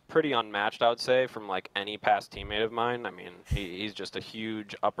brings is pretty unmatched, I would say, from any past teammate of mine. I mean, he's just a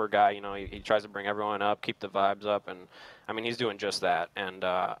huge upper guy. He tries to bring everyone up, keep the vibes up, and I mean, he's doing just that. And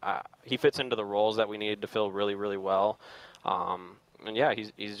he fits into the roles that we needed to fill really, really well. And yeah,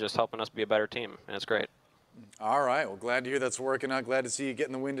 he's just helping us be a better team, and it's great. All right, well, glad to hear that's working out. Glad to see you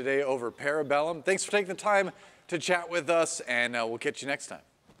getting the win today over Parabellum. Thanks for taking the time to chat with us, and we'll catch you next time.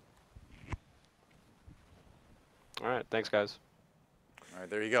 All right, thanks, guys. All right,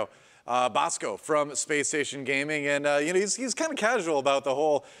 there you go. Bosco from Space Station Gaming, and he's kind of casual about the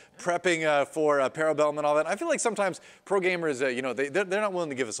whole prepping for Parabellum and all that. I feel like sometimes pro gamers, they're not willing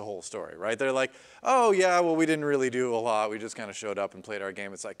to give us a whole story, right? They're like, oh yeah, well we didn't really do a lot. We just kind of showed up and played our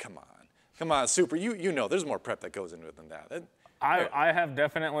game. It's like, come on, Super. You know, there's more prep that goes into it than that. I have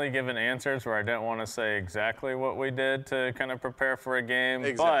definitely given answers where I didn't want to say exactly what we did to kind of prepare for a game,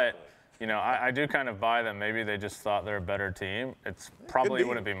 exactly. But. I do kind of buy that maybe they just thought they're a better team. It's probably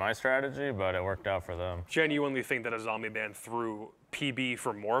wouldn't be my strategy, but it worked out for them. Genuinely think that a zombie band threw PB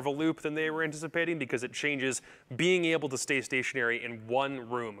for more of a loop than they were anticipating, because it changes being able to stay stationary in one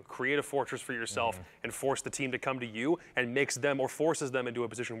room, create a fortress for yourself, and force the team to come to you, and makes them or forces them into a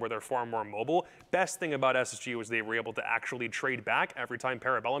position where they're far more mobile. Best thing about SSG was they were able to actually trade back every time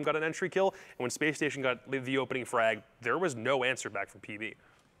Parabellum got an entry kill, and when Space Station got the opening frag, there was no answer back from PB.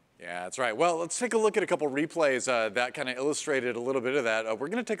 Yeah, that's right. Well, let's take a look at a couple replays that kind of illustrated a little bit of that. We're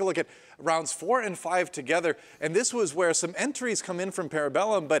going to take a look at rounds 4 and 5 together, and this was where some entries come in from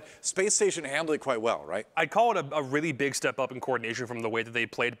Parabellum, but Space Station handled it quite well, right? I'd call it a really big step up in coordination from the way that they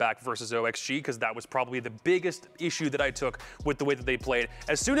played back versus OXG, because that was probably the biggest issue that I took with the way that they played.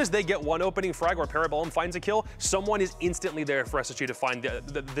 As soon as they get one opening frag where Parabellum finds a kill, someone is instantly there for SSG to find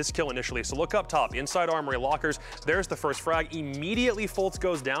this kill initially. So look up top, inside armory lockers, there's the first frag. Immediately Fultz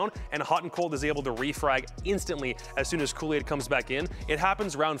goes down, down, and Hot and Cold is able to refrag instantly as soon as Kool-Aid comes back in. It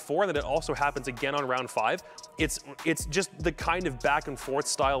happens round 4, and then it also happens again on round 5. It's just the kind of back and forth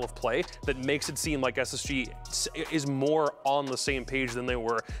style of play that makes it seem like SSG is more on the same page than they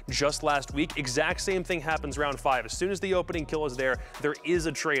were just last week. Exact same thing happens round 5. As soon as the opening kill is there is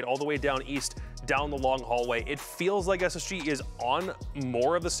a trade all the way down east, down the long hallway. It feels like SSG is on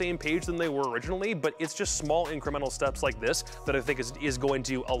more of the same page than they were originally, but it's just small incremental steps like this that I think is going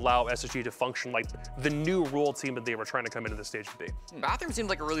to allow SSG to function like the new rule team that they were trying to come into the stage to be. Bathroom seemed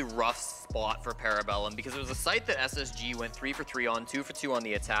like a really rough spot for Parabellum because it was a site that SSG went 3 for 3 on, 2 for 2 on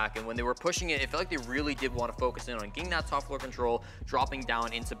the attack, and when they were pushing it, it felt like they really did want to focus in on getting that top floor control, dropping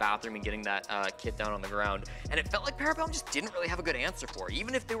down into Bathroom and getting that kit down on the ground. And it felt like Parabellum just didn't really have a good answer for it.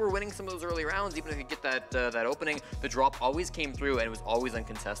 Even if they were winning some of those early rounds, even if you get that opening, the drop always came through and it was always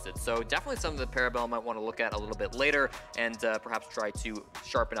uncontested. So definitely something that Parabellum might want to look at a little bit later and perhaps try to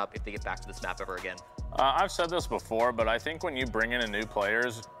sharpen up if they get back to this map ever again. I've said this before, but I think when you bring in new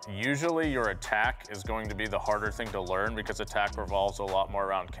players, usually your attack is going to be the harder thing to learn because attack revolves a lot more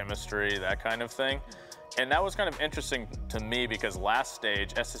around chemistry, that kind of thing. And that was kind of interesting to me because last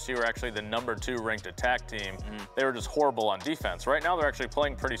stage, SSG were actually the #2 ranked attack team. They were just horrible on defense. Right now, they're actually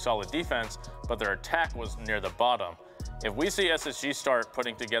playing pretty solid defense, but their attack was near the bottom. If we see SSG start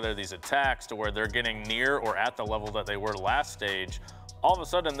putting together these attacks to where they're getting near or at the level that they were last stage, all of a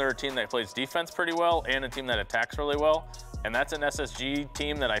sudden they're a team that plays defense pretty well and a team that attacks really well. And that's an SSG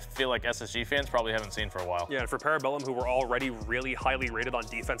team that I feel like SSG fans probably haven't seen for a while. Yeah, and for Parabellum, who were already really highly rated on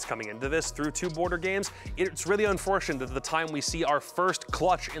defense coming into this through 2 border games, it's really unfortunate that the time we see our first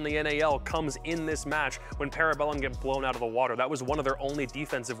clutch in the NAL comes in this match when Parabellum get blown out of the water. That was one of their only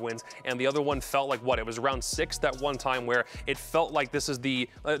defensive wins, and the other one felt like, what, it was round 6 that one time where it felt like this is the,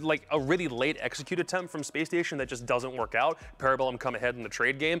 like a really late execute attempt from Spacestation that just doesn't work out. Parabellum come ahead in the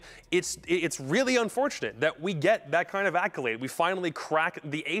trade game. It's really unfortunate that we get that kind of accolade. We finally crack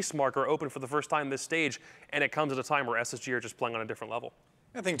the ace marker open for the first time this stage, and it comes at a time where SSG are just playing on a different level.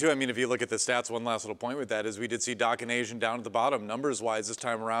 I think, too, I mean, if you look at the stats, one last little point with that is we did see Doc and Asian down at the bottom numbers-wise this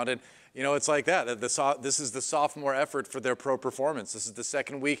time around, and, you know, it's like that. This is the sophomore effort for their pro performance. This is the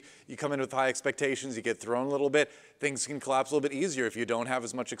second week. You come in with high expectations, you get thrown a little bit. Things can collapse a little bit easier if you don't have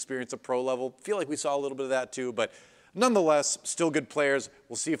as much experience at pro level. Feel like we saw a little bit of that, too, but nonetheless, still good players.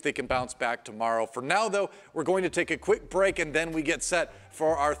 We'll see if they can bounce back tomorrow. For now, though, we're going to take a quick break, and then we get set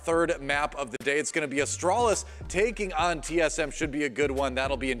for our third map of the day. It's going to be Astralis taking on TSM. Should be a good one.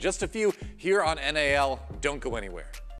 That'll be in just a few here on NAL. Don't go anywhere.